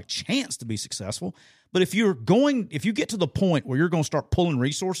give him a chance to be successful. But if you get to the point where you're going to start pulling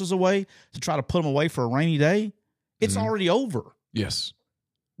resources away to try to put them away for a rainy day, it's already over. Yes.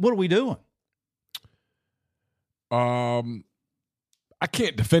 What are we doing? I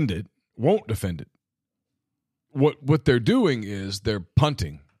can't defend it. Won't defend it. What they're doing is they're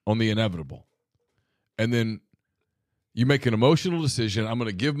punting on the inevitable. And then you make an emotional decision. I'm going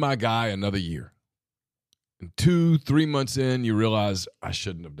to give my guy another year. And 2-3 months in, you realize I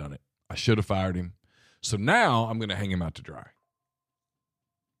shouldn't have done it. I should have fired him. So now I'm going to hang him out to dry.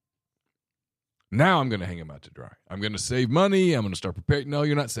 I'm going to save money. I'm going to start preparing. No,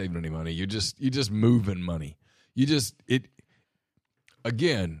 you're not saving any money. You're just moving money.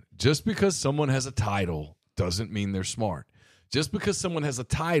 Again, just because someone has a title doesn't mean they're smart. Just because someone has a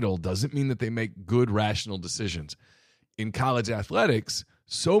title doesn't mean that they make good, rational decisions. In college athletics,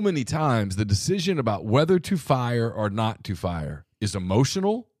 so many times the decision about whether to fire or not to fire is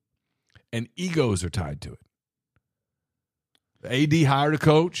emotional, and egos are tied to it. The AD hired a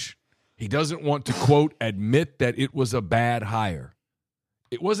coach. He doesn't want to, quote, admit that it was a bad hire.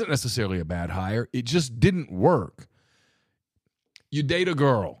 It wasn't necessarily a bad hire. It just didn't work. You date a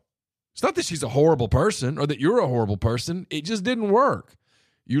girl. It's not that she's a horrible person or that you're a horrible person. It just didn't work.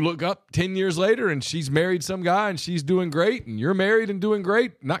 You look up 10 years later and she's married some guy and she's doing great and you're married and doing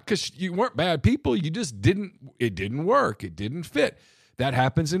great. Not because you weren't bad people. You just it didn't work. It didn't fit. That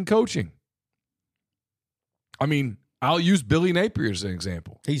happens in coaching. I mean, I'll use Billy Napier as an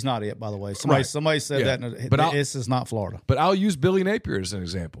example. He's not it, by the way. Somebody said that. But this is not Florida. But I'll use Billy Napier as an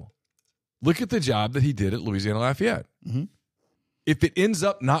example. Look at the job that he did at Louisiana Lafayette. Mm-hmm. If it ends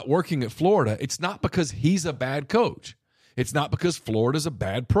up not working at Florida, it's not because he's a bad coach. It's not because Florida's a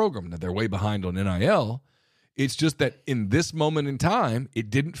bad program. That they're way behind on NIL. It's just that in this moment in time, it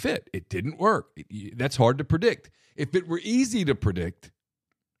didn't fit. It didn't work. That's hard to predict. If it were easy to predict,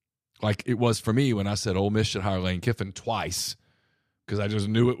 like it was for me when I said Ole Miss should hire Lane Kiffin twice because I just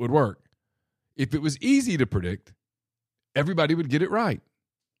knew it would work. If it was easy to predict, everybody would get it right.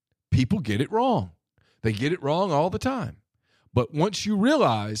 People get it wrong. They get it wrong all the time. But once you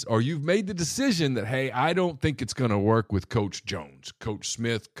realize or you've made the decision that, hey, I don't think it's going to work with Coach Jones, Coach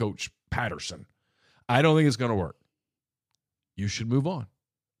Smith, Coach Patterson, I don't think it's going to work, you should move on.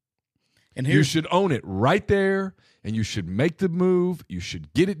 And you should own it right there, and you should make the move. You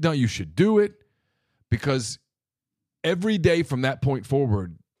should get it done. You should do it, because every day from that point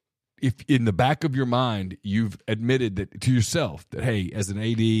forward, if in the back of your mind you've admitted that to yourself that, hey, as an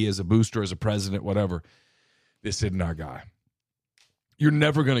AD, as a booster, as a president, whatever, this isn't our guy, you're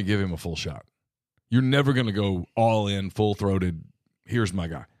never going to give him a full shot. You're never going to go all in, full-throated, here's my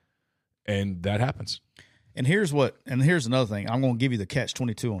guy. And that happens. And here's another thing. I'm going to give you the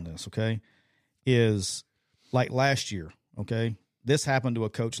catch-22 on this, okay, is like last year, okay? This happened to a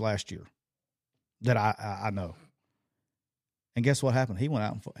coach last year that I know. And guess what happened? He went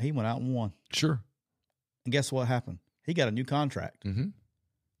out and won. Sure. And guess what happened? He got a new contract. Mm-hmm.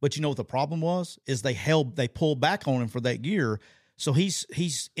 But you know what the problem was? Is they pulled back on him for that year. So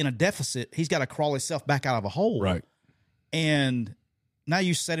he's in a deficit. He's got to crawl himself back out of a hole. Right. And now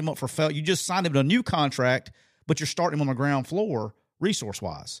you set him up for failure. You just signed him to a new contract, but you're starting him on the ground floor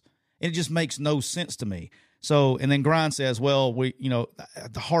resource-wise. And it just makes no sense to me. So, and then Grind says, well, the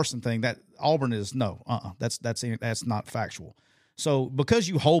Harsin thing, that Auburn is that's not factual. So because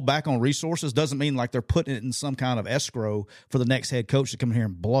you hold back on resources doesn't mean like they're putting it in some kind of escrow for the next head coach to come in here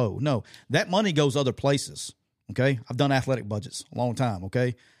and blow. No, that money goes other places. Okay. I've done athletic budgets a long time.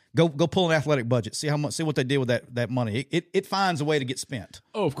 Okay. Go pull an athletic budget. See what they did with that money. It finds a way to get spent.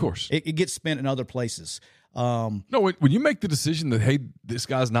 Oh, of course. It gets spent in other places. No, when you make the decision that, hey, this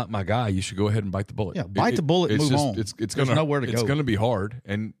guy's not my guy, you should go ahead and bite the bullet. Yeah, bite the bullet and move on. There's nowhere to go. It's going to be hard,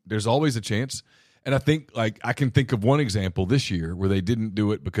 and there's always a chance. And I think, like, I can think of one example this year where they didn't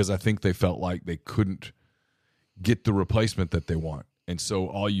do it because I think they felt like they couldn't get the replacement that they want. And so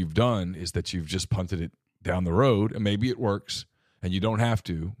all you've done is that you've just punted it down the road, and maybe it works, and you don't have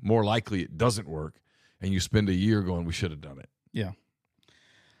to. More likely it doesn't work, and you spend a year going, we should have done it. Yeah.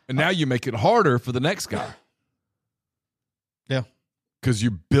 And now you make it harder for the next guy. Yeah. Because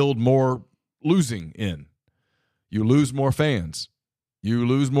you build more losing in. You lose more fans. You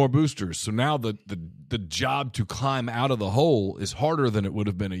lose more boosters. So now the job to climb out of the hole is harder than it would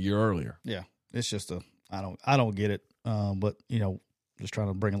have been a year earlier. Yeah. It's just I don't get it. But just trying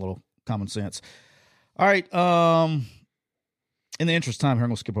to bring a little common sense. All right. In the interest of time here, I'm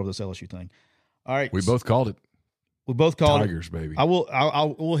going to skip over this LSU thing. All right. We both called it. We both called Tigers, baby.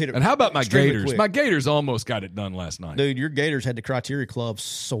 We'll hit it. And how about my Gators? Quick. My Gators almost got it done last night. Dude, your Gators had the Criteria Club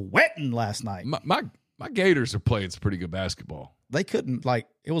sweating last night. My Gators are playing some pretty good basketball. They couldn't,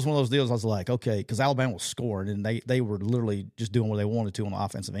 it was one of those deals I was like, okay, because Alabama was scoring, and they were literally just doing what they wanted to on the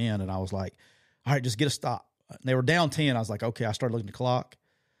offensive end, and I was like, all right, just get a stop. And they were down 10. I was like, okay, I started looking at the clock.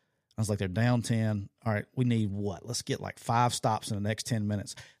 I was like, they're down 10. All right, we need what? Let's get 5 stops in the next 10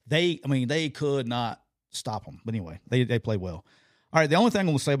 minutes. They could not stop them. But anyway, they play well. All right, the only thing I'm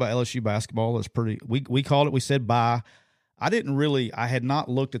going to say about LSU basketball is we called it. We said bye. I had not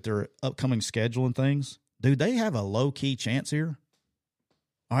looked at their upcoming schedule and things. Dude, they have a low-key chance here.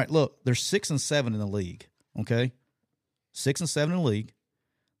 All right, look, they're 6-7 in the league, okay? 6-7 in the league.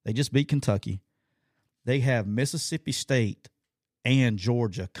 They just beat Kentucky. They have Mississippi State and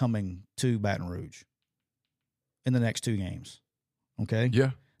Georgia coming to Baton Rouge in the next 2 games, okay?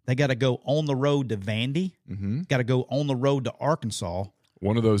 Yeah. They got to go on the road to Vandy. Mm-hmm. Got to go on the road to Arkansas.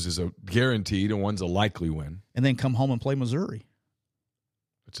 One of those is a guaranteed, and one's a likely win. And then come home and play Missouri.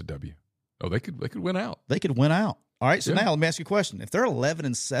 It's a W. Oh, they could win out. They could win out. All right, so now let me ask you a question. If they're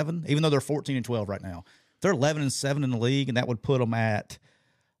 11-7, even though they're 14-12 right now, if they're 11-7 in the league, and that would put them at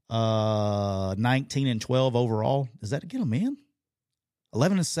 19-12 overall, does that get them in?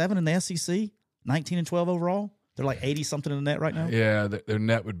 11-7 in the SEC, 19-12 overall? They're 80-something in the net right now? Yeah, their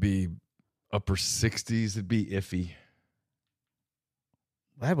net would be upper 60s. It'd be iffy.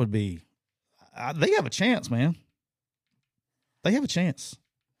 That would be they have a chance, man. They have a chance.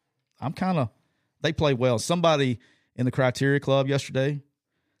 They play well. Somebody in the Criteria Club yesterday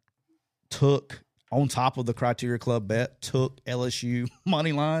took, on top of the Criteria Club bet, took LSU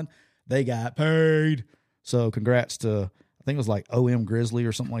money line. They got paid. So congrats to, I think it was OM Grizzly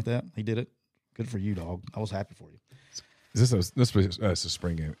or something like that. He did it. Good for you, dog. I was happy for you. Is this a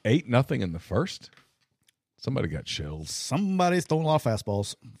spring game? 8-0 in the first? Somebody got shelled. Somebody's throwing a lot of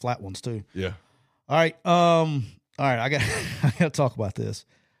fastballs, flat ones too. Yeah. All right. All right. I got to talk about this.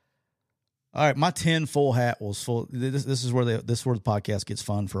 All right. My 10 full hat was full. This is where the podcast gets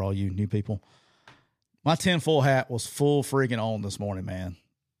fun for all you new people. My 10 full hat was full freaking on this morning, man.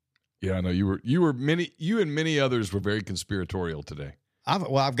 Yeah, I know you and many others were very conspiratorial today.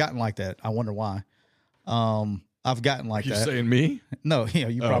 I've gotten like that. I wonder why. I've gotten like that. You saying me? No,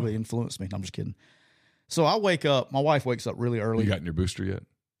 you probably influenced me. No, I'm just kidding. So I wake up. My wife wakes up really early. You gotten your booster yet?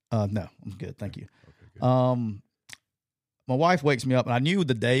 No, I'm good. Thank you. Okay, good. My wife wakes me up, and I knew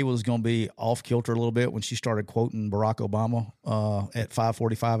the day was going to be off kilter a little bit when she started quoting Barack Obama at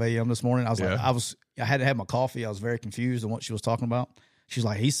 5:45 a.m. this morning. I was like, I had to have my coffee. I was very confused on what she was talking about. She's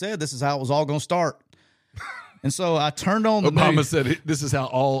like, he said this is how it was all going to start. And so I turned on the Obama news. said this is how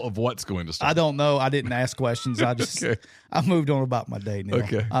all of what's going to start. I don't know. I didn't ask questions. I just I moved on about my day, Neil.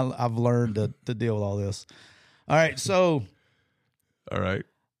 Okay. I've learned to deal with all this. All right. So all right.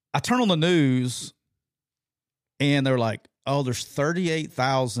 I turn on the news and they're like, oh, there's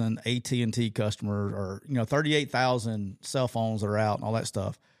 38,000 AT&T customers or, 38,000 cell phones that are out and all that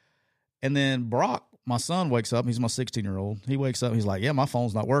stuff. And then Brock, my son, wakes up. He's my 16-year-old. He wakes up. He's like, yeah, my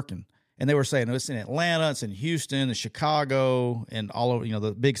phone's not working. And they were saying it's in Atlanta, it's in Houston, and Chicago, and all over,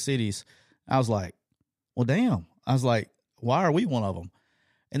 the big cities. I was like, well, damn. I was like, why are we one of them?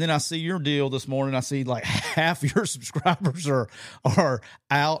 And then I see your deal this morning. I see like half your subscribers are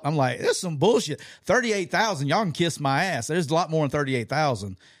out. I'm like, this is some bullshit. 38,000, y'all can kiss my ass. There's a lot more than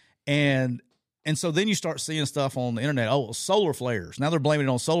 38,000. And so then you start seeing stuff on the internet. Oh, solar flares. Now they're blaming it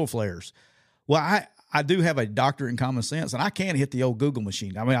on solar flares. Well, I do have a doctorate in common sense, and I can hit the old Google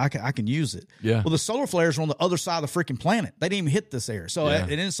machine. I mean, I can use it. Yeah. Well, the solar flares are on the other side of the freaking planet. They didn't even hit this area. So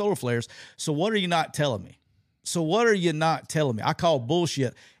it is solar flares. So what are you not telling me? I call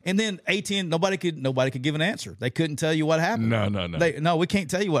bullshit. And then AT&T, nobody could give an answer. They couldn't tell you what happened. No. We can't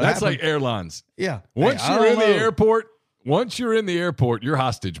tell you what happened. That's like airlines. Yeah. Once you're in the airport, you're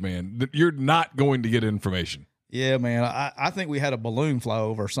hostage, man. You're not going to get information. Yeah, man. I think we had a balloon fly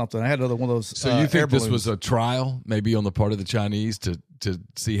over or something. I had another one of those. So you think this was a trial, maybe on the part of the Chinese to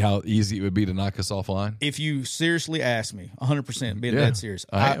see how easy it would be to knock us offline? If you seriously ask me, 100%, being dead serious,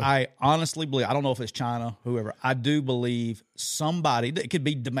 I honestly believe. I don't know if it's China, whoever. I do believe somebody. It could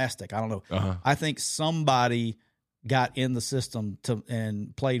be domestic. I don't know. Uh-huh. I think somebody got in the system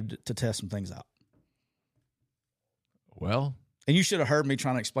and played to test some things out. Well. And you should have heard me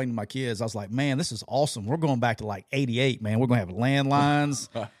trying to explain to my kids. I was like, man, this is awesome. We're going back to like 88, man. We're going to have landlines.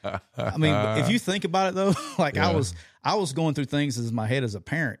 I mean, if you think about it, though, like I was going through things in my head as a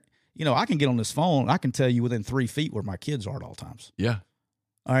parent. I can get on this phone. I can tell you within 3 feet where my kids are at all times. Yeah.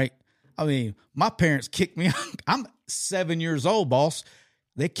 All right. I mean, my parents kicked me out. I'm 7 years old, boss.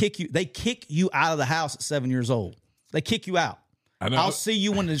 They kick you out of the house at 7 years old. They kick you out. I'll see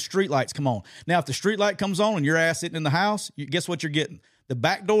you when the street lights come on. Now, if the street light comes on and your ass sitting in the house, guess what you're getting? The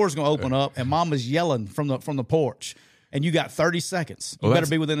back door is going to open up, and Mama's yelling from the porch, and you got 30 seconds. You better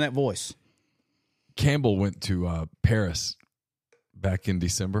be within that voice. Campbell went to Paris back in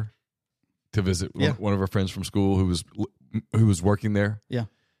December to visit one of her friends from school who was working there. Yeah,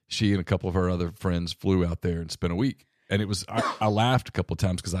 she and a couple of her other friends flew out there and spent a week, and it was I laughed a couple of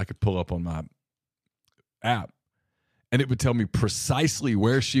times because I could pull up on my app. And it would tell me precisely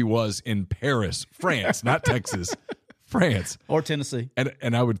where she was in Paris, France, not Texas, France. Or Tennessee.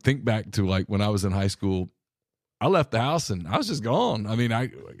 And I would think back to like when I was in high school, I left the house and I was just gone. I mean, I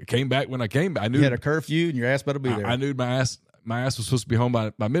came back when I came back. I knew you had a curfew and your ass better be there. I knew my ass was supposed to be home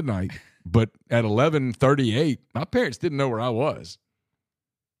by midnight. But at 11:38, my parents didn't know where I was.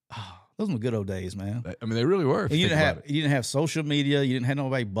 Those were good old days, man. I mean, they really were. You didn't have social media. You didn't have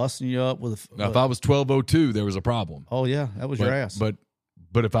nobody busting you up with. Now, if I was 12:02, there was a problem. Oh yeah, that was your ass. But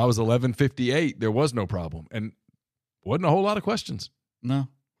if I was 11:58, there was no problem, and wasn't a whole lot of questions. No,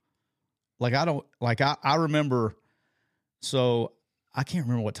 I remember. So I can't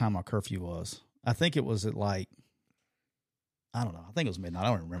remember what time my curfew was. I think it was at I don't know. I think it was midnight. I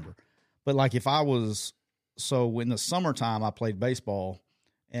don't remember. But like if I was, so in the summertime, I played baseball.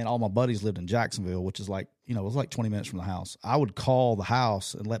 And all my buddies lived in Jacksonville, which is it was like 20 minutes from the house. I would call the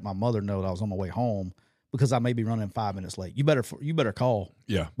house and let my mother know that I was on my way home because I may be running 5 minutes late. You better call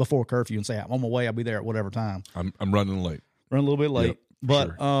before curfew and say, I'm on my way. I'll be there at whatever time. I'm running late. Run a little bit late. Yep,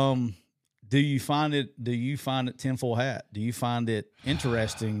 but sure. do you find it tinfoil hat? Do you find it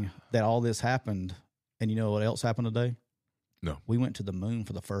interesting that all this happened and you know what else happened today? No. We went to the moon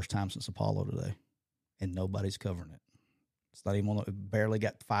for the first time since Apollo today, and nobody's covering it. It's not even barely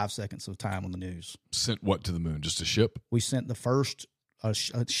got 5 seconds of time on the news. Sent what to the moon? Just a ship? We sent the first a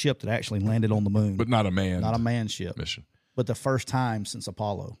ship that actually landed on the moon. But not a manned ship. mission. But the first time since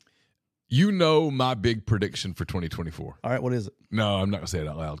Apollo. You know my big prediction for 2024. All right, what is it? No, I'm not going to say it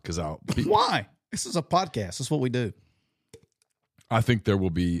out loud because Why? This is a podcast. That's what we do. I think there will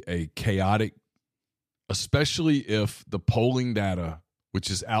be a chaotic, especially if the polling data,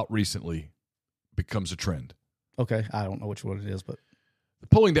 which is out recently, becomes a trend. Okay, I don't know which one it is, but the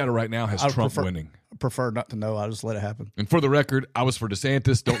polling data right now has Trump winning. I prefer not to know. I'll just let it happen. And for the record, I was for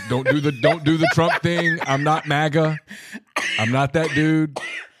DeSantis. Don't do the Trump thing. I'm not MAGA. I'm not that dude.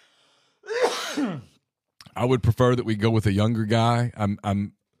 I would prefer that we go with a younger guy.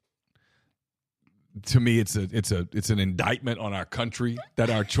 To me, it's an indictment on our country that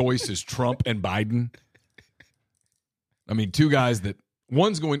our choice is Trump and Biden. I mean, two guys that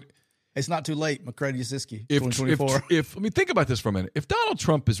one's going. It's not too late, McCready and Siskey, If 2024. think about this for a minute. If Donald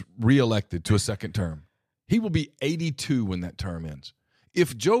Trump is reelected to a second term, he will be 82 when that term ends.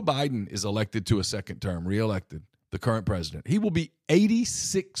 If Joe Biden is elected to a second term, reelected, the current president, he will be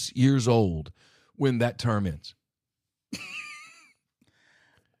 86 years old when that term ends.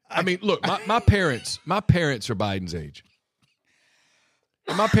 I mean, look, my parents are Biden's age.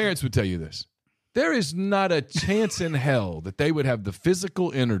 And my parents would tell you this. There is not a chance in hell that they would have the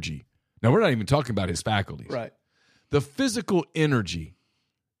physical energy. Now, we're not even talking about his faculties. Right. The physical energy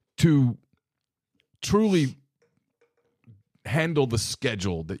to truly handle the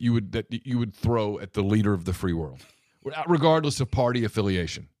schedule that you would throw at the leader of the free world, regardless of party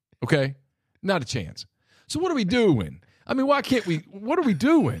affiliation. Okay? Not a chance. So what are we doing? I mean, why can't we? What are we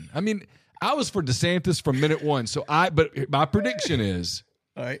doing? I mean, I was for DeSantis from minute one. But my prediction is,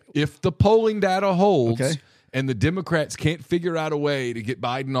 all right, if the polling data holds, okay, and the Democrats can't figure out a way to get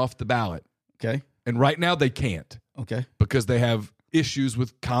Biden off the ballot, okay, and right now they can't, okay, because they have issues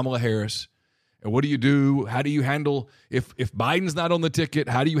with Kamala Harris. And what do you do? How do you handle if Biden's not on the ticket?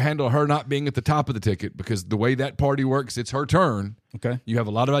 How do you handle her not being at the top of the ticket? Because the way that party works, it's her turn. Okay, you have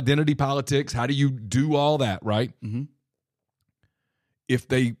a lot of identity politics. How do you do all that, right? Mm-hmm. If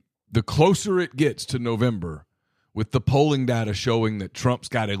the closer it gets to November, with the polling data showing that Trump's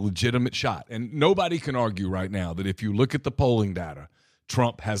got a legitimate shot, and nobody can argue right now that if you look at the polling data,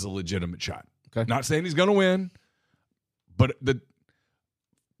 Trump has a legitimate shot. Okay, not saying he's going to win, but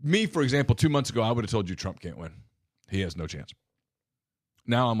me, for example, 2 months ago, I would have told you Trump can't win. He has no chance.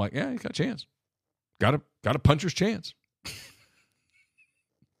 Now I'm like, yeah, he's got a chance. Got a puncher's chance.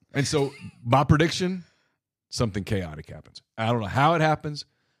 And so my prediction, something chaotic happens. I don't know how it happens,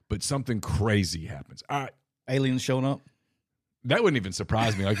 but something crazy happens. Aliens showing up? That wouldn't even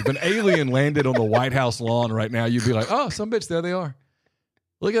surprise me. Like if an alien landed on the White House lawn right now, you'd be like, oh, some bitch, there they are.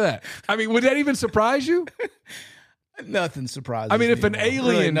 Look at that. I mean, would that even surprise you? Nothing surprises me. I mean, if an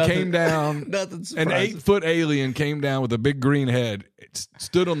anymore. alien came down, nothing surprises. An 8-foot alien came down with a big green head,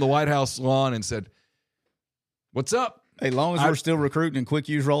 stood on the White House lawn and said, what's up? Hey, as long as we're still recruiting and quick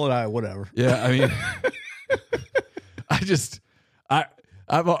use rolling, whatever. Yeah, I mean,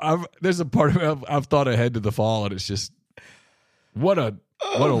 I've there's a part of me I've thought ahead to the fall, and it's just what a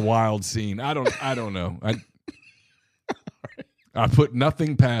wild scene. I don't know. I put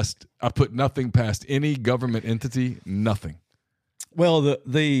nothing past any government entity. Nothing. Well,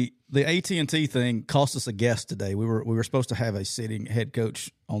 the AT&T thing cost us a guest today. We were supposed to have a sitting head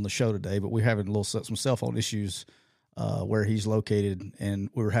coach on the show today, but we're having some cell phone issues where he's located, and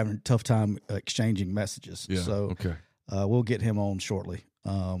we were having a tough time exchanging messages. Yeah. So okay. We'll get him on shortly.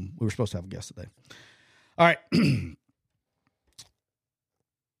 We were supposed to have a guest today. All right.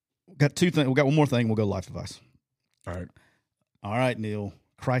 Got two things. We got one more thing. We'll go life advice. All right, Neil.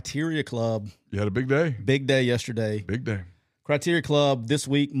 Criteria Club. You had a big day. Big day yesterday. Big day. Criteria Club this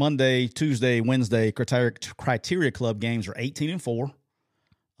week, Monday, Tuesday, Wednesday. Criteria Club games are 18-4.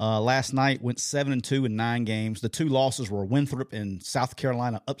 Last night went 7-2 in 9 games. The 2 losses were Winthrop and South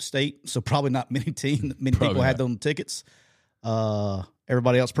Carolina Upstate, so probably not many people had them tickets.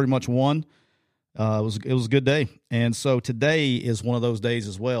 Everybody else pretty much won. It was a good day. And so today is one of those days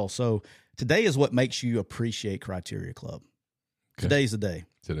as well. So today is what makes you appreciate Criteria Club. Okay. Today's the day.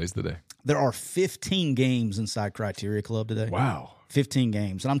 Today's the day. There are 15 games inside Criteria Club today. Wow. 15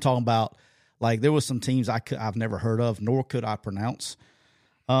 games. And I'm talking about, like, there was some teams I've never heard of, nor could I pronounce.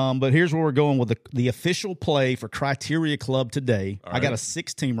 But here's where we're going with the official play for Criteria Club today. I got a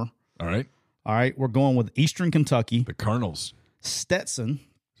 6-teamer. All right. We're going with Eastern Kentucky. The Colonels. Stetson.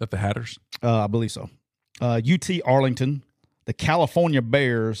 Is that the Hatters? I believe so. UT Arlington. The California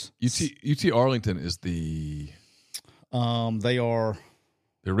Bears. UT Arlington is the...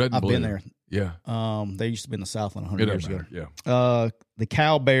 They're red and blue. I've been there. Yeah. They used to be in the Southland 100 years ago. Yeah. The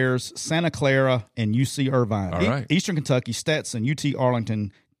Cal Bears, Santa Clara, and UC Irvine. All right. Eastern Kentucky, Stetson, UT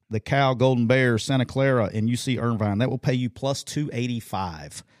Arlington, the Cal Golden Bears, Santa Clara, and UC Irvine. That will pay you plus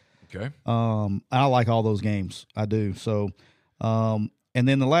 285. Okay. I like all those games. I do. So, and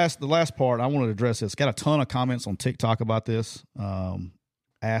then the last part I wanted to address this. Got a ton of comments on TikTok about this,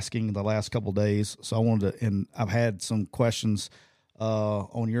 asking the last couple of days. So I wanted to, and I've had some questions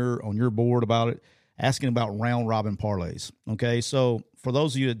on your board about it, asking about round robin parlays. Okay, so for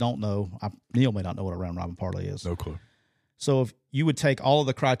those of you that don't know, Neil may not know what a round robin parlay is. No clue. So if you would take all of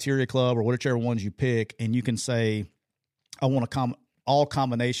the Criteria Club or whichever ones you pick, and you can say, I want all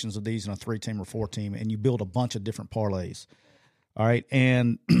combinations of these in a 3-team or 4-team, and you build a bunch of different parlays. All right,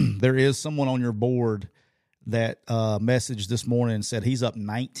 and there is someone on your board that messaged this morning and said he's up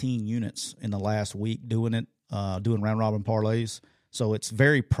 19 units in the last week doing it, doing round robin parlays. So it's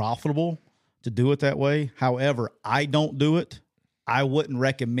very profitable to do it that way. However, I don't do it. I wouldn't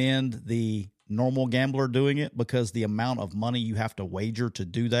recommend the normal gambler doing it because the amount of money you have to wager to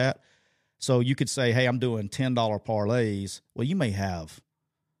do that. So you could say, hey, I'm doing $10 parlays. Well, you may have,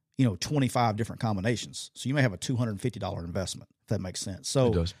 25 different combinations. So you may have a $250 investment, if that makes sense. So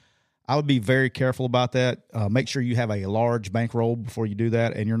It does. I would be very careful about that. Make sure you have a large bankroll before you do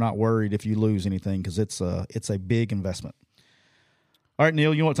that, and you're not worried if you lose anything because it's a big investment. All right,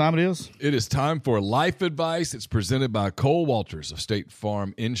 Neil, you know what time it is? It is time for life advice. It's presented by Cole Walters of State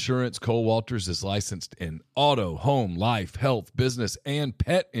Farm Insurance. Cole Walters is licensed in auto, home, life, health, business, and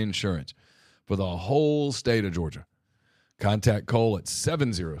pet insurance for the whole state of Georgia. Contact Cole at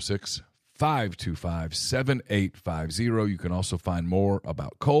 706-525-7850. You can also find more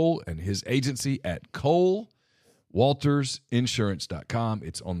about Cole and his agency at ColeWaltersInsurance.com.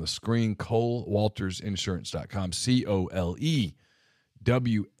 It's on the screen, ColeWaltersInsurance.com, ColeWalters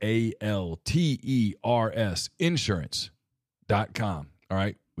Insurance.com. All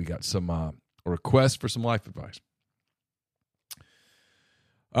right, we got some requests for some life advice.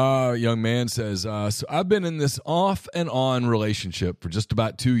 Young man says, so I've been in this off and on relationship for just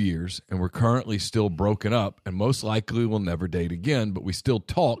about 2 years, and we're currently still broken up and most likely will never date again, but we still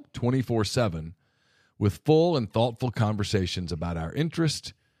talk 24/7 with full and thoughtful conversations about our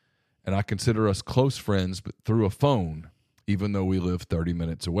interest, and I consider us close friends, but through a phone, even though we live 30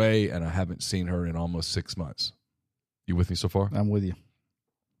 minutes away, and I haven't seen her in almost 6 months. You with me so far? I'm with you.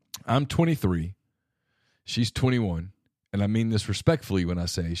 I'm 23. She's 21. And I mean this respectfully when I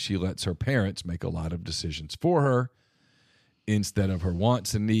say she lets her parents make a lot of decisions for her instead of her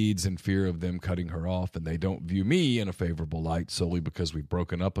wants and needs in fear of them cutting her off. And they don't view me in a favorable light solely because we've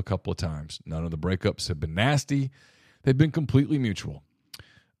broken up a couple of times. None of the breakups have been nasty. They've been completely mutual.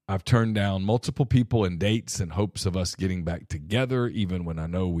 I've turned down multiple people and dates in hopes of us getting back together, even when I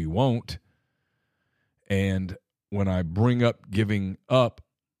know we won't. And when I bring up giving up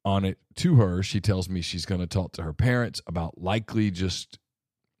on it to her, she tells me she's going to talk to her parents about likely just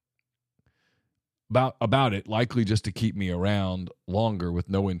to keep me around longer with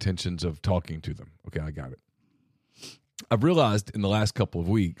no intentions of talking to them. Okay, I got it. I've realized in the last couple of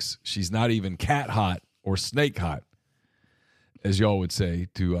weeks she's not even cat hot or snake hot, as y'all would say,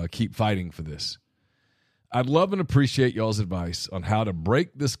 to keep fighting for this. I'd love and appreciate y'all's advice on how to break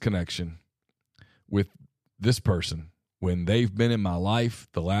this connection with this person when they've been in my life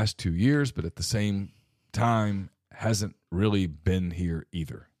the last 2 years, but at the same time hasn't really been here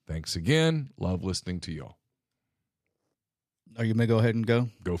either. Thanks again. Love listening to y'all. Are you going to go ahead and go?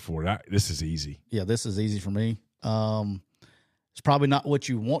 Go for it. This is easy. Yeah, this is easy for me. It's probably not what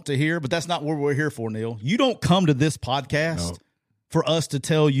you want to hear, but that's not what we're here for, Neil. You don't come to this podcast for us to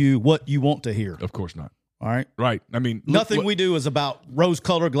tell you what you want to hear. Of course not. All right? Right. I mean, nothing we do is about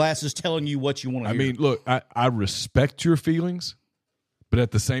rose-colored glasses telling you what you want to hear. I mean, look, I respect your feelings, but at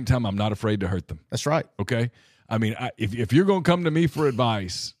the same time, I'm not afraid to hurt them. That's right. Okay? I mean, if you're going to come to me for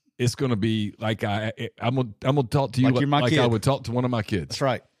advice, it's going to be like I'm going to talk to you like I would talk to one of my kids. That's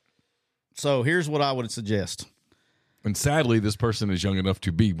right. So here's what I would suggest. And sadly, this person is young enough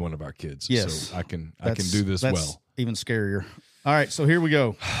to be one of our kids. Yes. So I can do this that's well. Even scarier. All right, so here we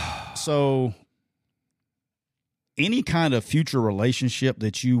go. So any kind of future relationship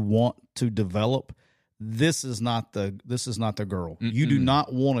that you want to develop, this is not the girl. Mm-mm. You do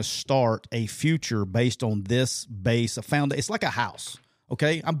not want to start a future based on this base, a foundation. It's like a house.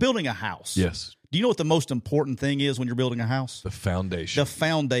 Okay, I'm building a house. Yes. Do you know what the most important thing is when you're building a house? The foundation. The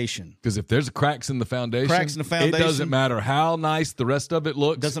foundation. Because if there's cracks in the foundation, it doesn't matter how nice the rest of it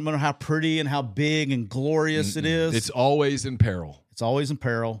looks. It doesn't matter how pretty and how big and glorious it is. It's always in peril. It's always in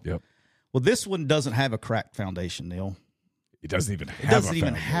peril. Yep. Well, this one doesn't have a cracked foundation, Neil. It doesn't even have It doesn't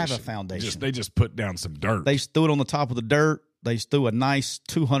even have a foundation. They just put down some dirt. They threw it on the top of the dirt. They threw a nice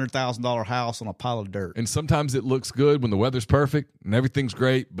 $200,000 house on a pile of dirt. And sometimes it looks good when the weather's perfect and everything's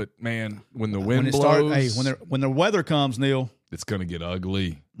great, but man, when the wind blows, when the weather comes, Neil, it's going to get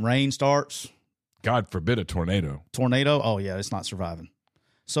ugly. Rain starts. God forbid a tornado. Tornado? Oh yeah, it's not surviving.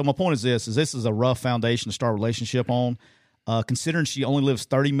 So my point is this is a rough foundation to start a relationship on. Considering she only lives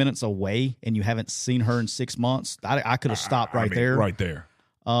 30 minutes away and you haven't seen her in 6 months, I could have stopped there. Right there.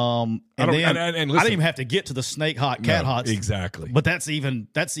 And listen, I didn't even have to get to the snake hot, cat hots. Exactly. But that's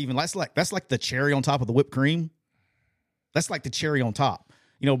like the cherry on top of the whipped cream. That's like the cherry on top.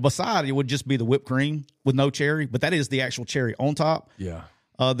 Beside it would just be the whipped cream with no cherry, but that is the actual cherry on top. Yeah.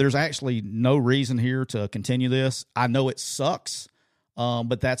 There's actually no reason here to continue this. I know it sucks,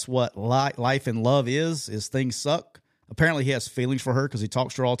 but that's what life and love is things suck. Apparently, he has feelings for her because he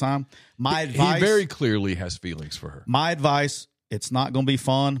talks to her all the time. He very clearly has feelings for her. My advice, it's not going to be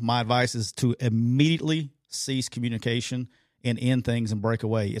fun. My advice is to immediately cease communication and end things and break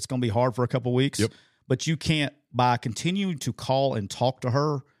away. It's going to be hard for a couple of weeks, but you can't, by continuing to call and talk to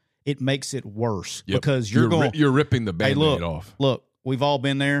her, it makes it worse because you're ripping the Band-Aid off. Look, we've all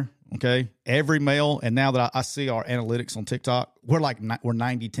been there, okay? Every male, and now that I see our analytics on TikTok, we're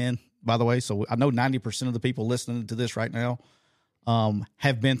 90-10. By the way, so I know 90% of the people listening to this right now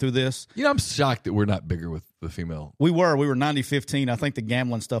have been through this. I'm shocked that we're not bigger with the female. We were 90-15. I think the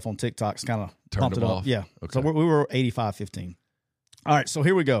gambling stuff on TikTok's kind of pumped it up. Off. Yeah. Okay. So we were 85-15. All right, so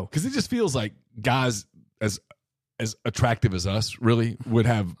here we go. Because it just feels like guys as attractive as us really would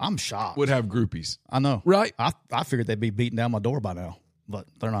have. I'm shocked. Would have groupies. I know, right? I figured they'd be beating down my door by now, but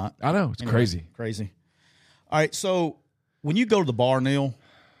they're not. I know it's crazy. All right, so when you go to the bar, Neil.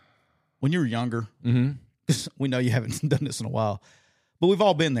 When you were younger, we know you haven't done this in a while, but we've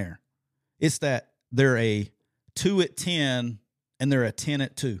all been there. It's that they're a 2 at 10 and they're a 10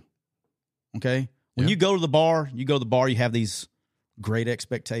 at 2. Okay? When you go to the bar, you have these great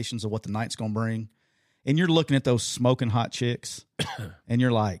expectations of what the night's going to bring, and you're looking at those smoking hot chicks, and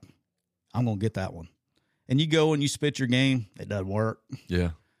you're like, I'm going to get that one. And you go and you spit your game. It doesn't work. Yeah.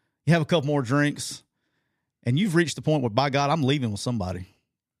 You have a couple more drinks, and you've reached the point where, by God, I'm leaving with somebody.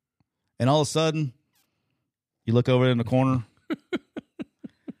 And all of a sudden, you look over in the corner,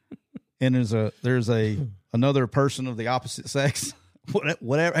 and there's another person of the opposite sex,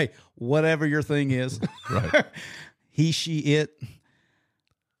 whatever your thing is, right? He, she, it,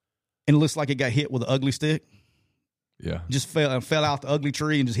 and it looks like it got hit with an ugly stick. Yeah, just fell out the ugly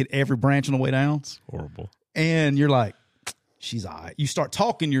tree and just hit every branch on the way down. It's horrible. And you're like, she's all right. You start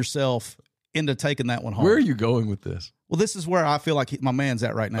talking yourself into taking that one home. Where are you going with this? Well, this is where I feel like my man's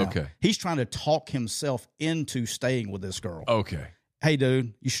at right now. Okay. He's trying to talk himself into staying with this girl. Okay. Hey,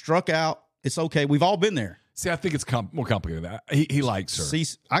 dude, you struck out. It's okay. We've all been there. See, I think it's more complicated than that. He likes her.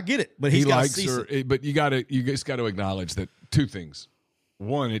 I get it, but he likes her. But you just got to acknowledge that two things.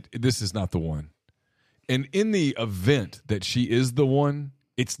 One, this is not the one. And in the event that she is the one,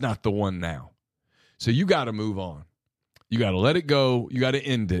 it's not the one now. So you got to move on. You got to let it go. You got to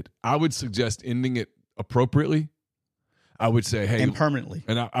end it. I would suggest ending it appropriately. I would say, hey. And permanently.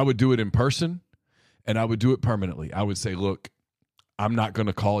 And I would do it in person, and I would do it permanently. I would say, look, I'm not going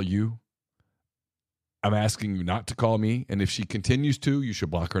to call you. I'm asking you not to call me. And if she continues to, you should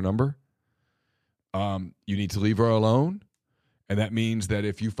block her number. You need to leave her alone. And that means that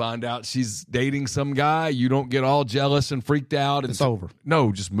if you find out she's dating some guy, you don't get all jealous and freaked out. It's over.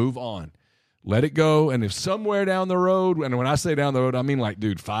 No, just move on. Let it go. And if somewhere down the road, and when I say down the road, I mean like,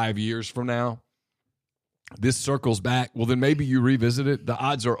 dude, 5 years from now, this circles back, well, then maybe you revisit it. The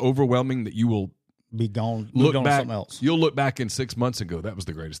odds are overwhelming that you will be gone, look on back, something else. You'll look back in 6 months and go, that was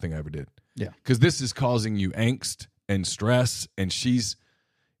the greatest thing I ever did. Yeah. Because this is causing you angst and stress, and she's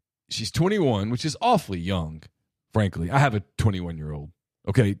 21, which is awfully young, frankly. I have a 21-year-old.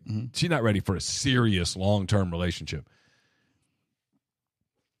 Okay, She's not ready for a serious long-term relationship.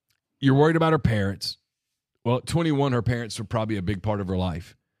 You're worried about her parents. Well, at 21, her parents were probably a big part of her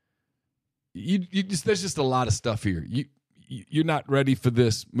life. There's just a lot of stuff here. You're not ready for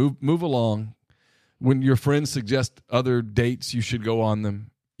this. Move along. When your friends suggest other dates, you should go on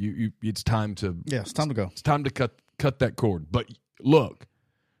them. It's time to. Yeah, it's time to go. It's time to cut that cord. But look,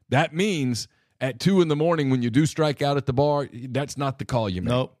 that means at 2 a.m. when you do strike out at the bar, that's not the call you make.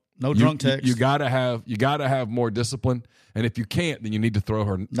 Nope. No drunk text. You gotta have more discipline. And if you can't, then you need to throw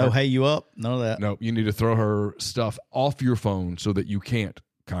her. No, hey, you up? None of that. No, you need to throw her stuff off your phone so that you can't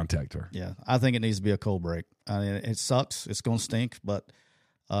contact her. Yeah, I think it needs to be a cold break. I mean, it sucks. It's going to stink, but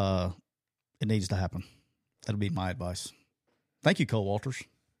it needs to happen. That'll be my advice. Thank you, Cole Walters.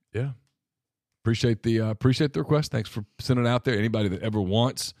 Yeah. Appreciate the request. Thanks for sending it out there. Anybody that ever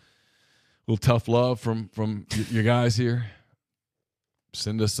wants a little tough love from your guys here,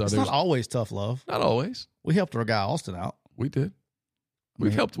 send us. It's not always tough love. Not always. We helped our guy Austin out. We did.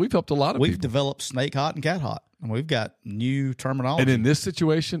 We've helped a lot of We've people. developed snake hot and cat hot, and we've got new terminology. And in this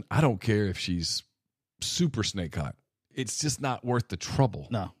situation, I don't care if she's super snake hot. It's just not worth the trouble.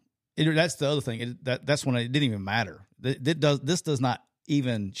 No, that's the other thing. That's when it didn't even matter. This does not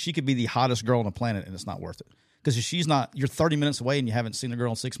even. She could be the hottest girl on the planet, and it's not worth it. Because if she's not, you're 30 minutes away and you haven't seen the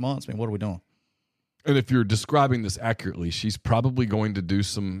girl in 6 months. I mean, what are we doing? And if you're describing this accurately, she's probably going to do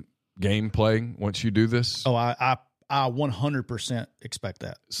some game playing once you do this. Oh, I 100% expect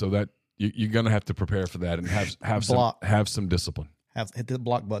that. So that you're going to have to prepare for that and have some discipline. Hit the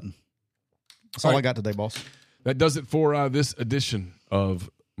block button. That's all I got today, boss. That does it for this edition of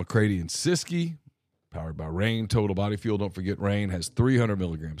McCready and Siskey, powered by Rain Total Body Fuel. Don't forget, Rain has 300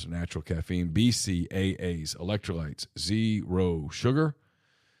 milligrams of natural caffeine, BCAAs, electrolytes, zero sugar.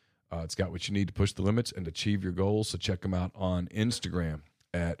 It's got what you need to push the limits and achieve your goals. So check them out on Instagram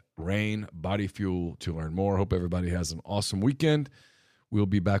at Rain Body Fuel to learn more. Hope everybody has an awesome weekend. We'll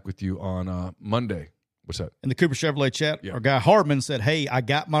be back with you on Monday. What's that? In the Cooper Chevrolet chat, Our guy Hardman said, "Hey, I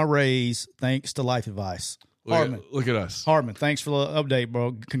got my raise thanks to Life Advice." Look at us. Hardman, thanks for the update,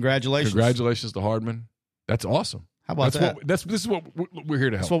 bro. Congratulations. Congratulations to Hardman. That's awesome. How about that? This is what we're here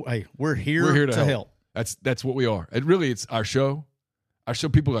to help. We're here to help. That's what we are. And really, it's our show. Our show,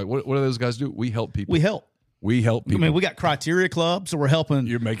 people are like, what do those guys do? We help people. We help people. I mean, we got criteria clubs, so we're helping.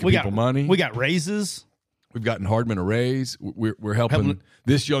 You're making people money. We got raises. We've gotten Hardman a raise. We're helping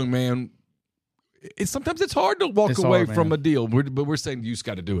this young man. Sometimes it's hard to walk away from a deal, but we're saying you just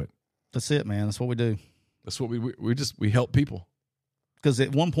got to do it. That's it, man. That's what we do. That's what we help people. Because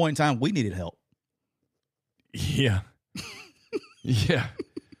at one point in time, we needed help. Yeah. Yeah.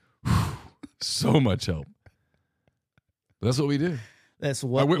 So much help. But that's what we do. That's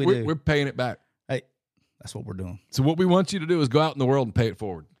what we do. We're paying it back. Hey, that's what we're doing. So what we want you to do is go out in the world and pay it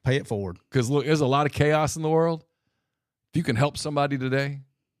forward. Pay it forward. Because look, there's a lot of chaos in the world. If you can help somebody today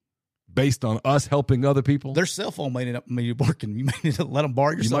based on us helping other people. Their cell phone may be working. You may need to let them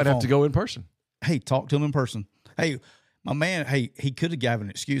borrow your cell phone. You might have to go in person. Hey, talk to him in person. Hey, my man, he could have given an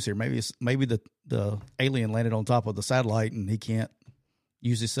excuse here. Maybe the alien landed on top of the satellite and he can't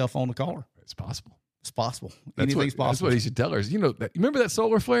use his cell phone to call her. It's possible. It's possible. Anything's possible. That's what he should tell her. You know, remember that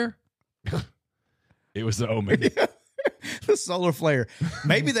solar flare? It was the omen. Yeah. The solar flare.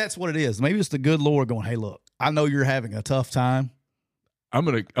 Maybe that's what it is. Maybe it's the good Lord going, "Hey, look, I know you're having a tough time. I'm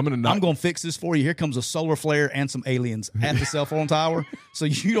gonna fix this for you. Here comes a solar flare and some aliens at the cell phone tower, so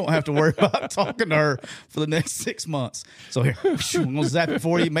you don't have to worry about talking to her for the next 6 months. So here, I'm gonna zap it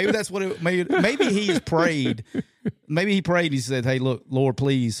for you. Maybe that's what it. Maybe he's prayed. Maybe he prayed. He said, "Hey, look, Lord,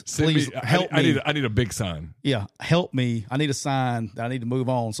 please help me. I need a big sign. Yeah, help me. I need a sign that I need to move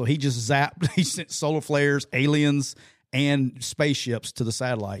on." So he just zapped. He sent solar flares, aliens, and spaceships to the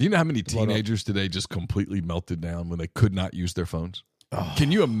satellite. You know how many teenagers today just completely melted down when they could not use their phones? Oh.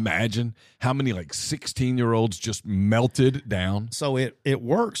 Can you imagine how many 16-year-olds just melted down? So it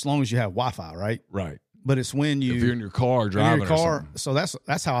works as long as you have Wi-Fi, right? Right. But it's when if you're in your car driving or something. So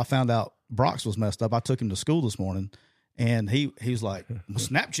that's how I found out Brock's was messed up. I took him to school this morning, and he was like,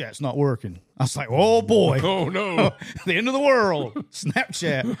 "Snapchat's not working." I was like, "Oh boy, oh no, the end of the world,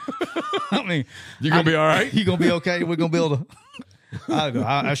 Snapchat." I mean, you're gonna be all right. You're gonna be okay. We're gonna be able to. I don't know.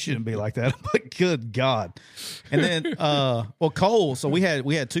 I shouldn't be like that, but good God. And then, Cole. So we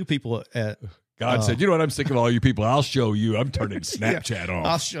had two people at. God said, "You know what? I'm sick of all you people. I'll show you. I'm turning Snapchat off.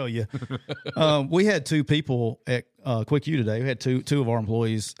 I'll show you." We had two people at Quick U today. We had two of our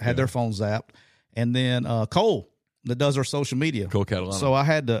employees had their phones zapped, and then Cole that does our social media. Cole Catalano. So I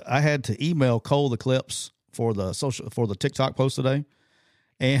had to email Cole the clips for the TikTok post today.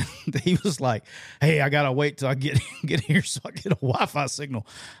 And he was like, "Hey, I gotta wait till I get here so I get a Wi-Fi signal."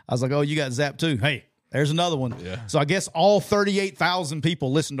 I was like, "Oh, you got zapped too? Hey, there's another one." Yeah. So I guess all 38,000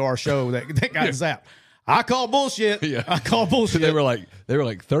 people listened to our show that got zapped. I call bullshit. Yeah. I call bullshit. They were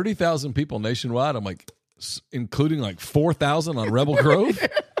like 30,000 people nationwide. I'm like, including 4,000 on Rebel Grove.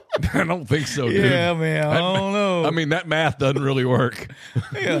 I don't think so, dude. Yeah, man. I don't know. I mean, that math doesn't really work.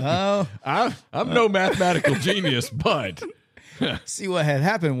 Yeah, I'm no mathematical genius, but. See, what had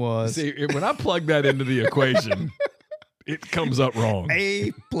happened was... when I plug that into the equation, it comes up wrong.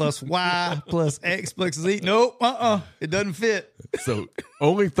 A plus Y plus X plus Z. Nope, it doesn't fit. So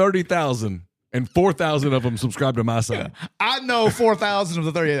only 30,000 and 4,000 of them subscribe to my side. Yeah. I know 4,000 of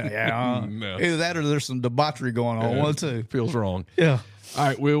the 30. Yeah, no. Either that or there's some debauchery going on. One, too. Feels wrong. Yeah. All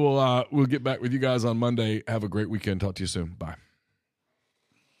right, we'll get back with you guys on Monday. Have a great weekend. Talk to you soon. Bye.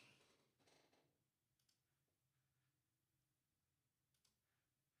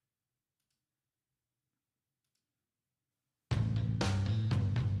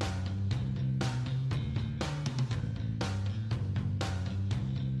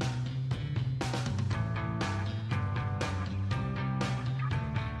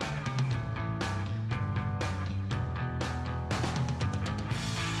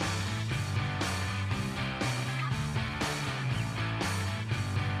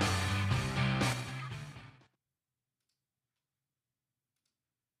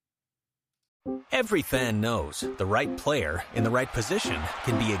 Every fan knows the right player in the right position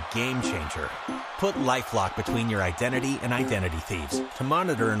can be a game changer. Put LifeLock between your identity and identity thieves to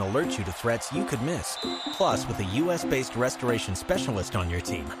monitor and alert you to threats you could miss. Plus, with a U.S.-based restoration specialist on your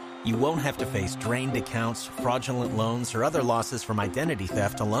team, you won't have to face drained accounts, fraudulent loans, or other losses from identity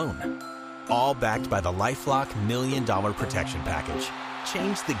theft alone. All backed by the LifeLock $1 Million Protection Package.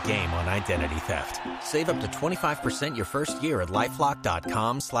 Change the game on identity theft. Save up to 25% your first year at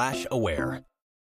LifeLock.com/aware.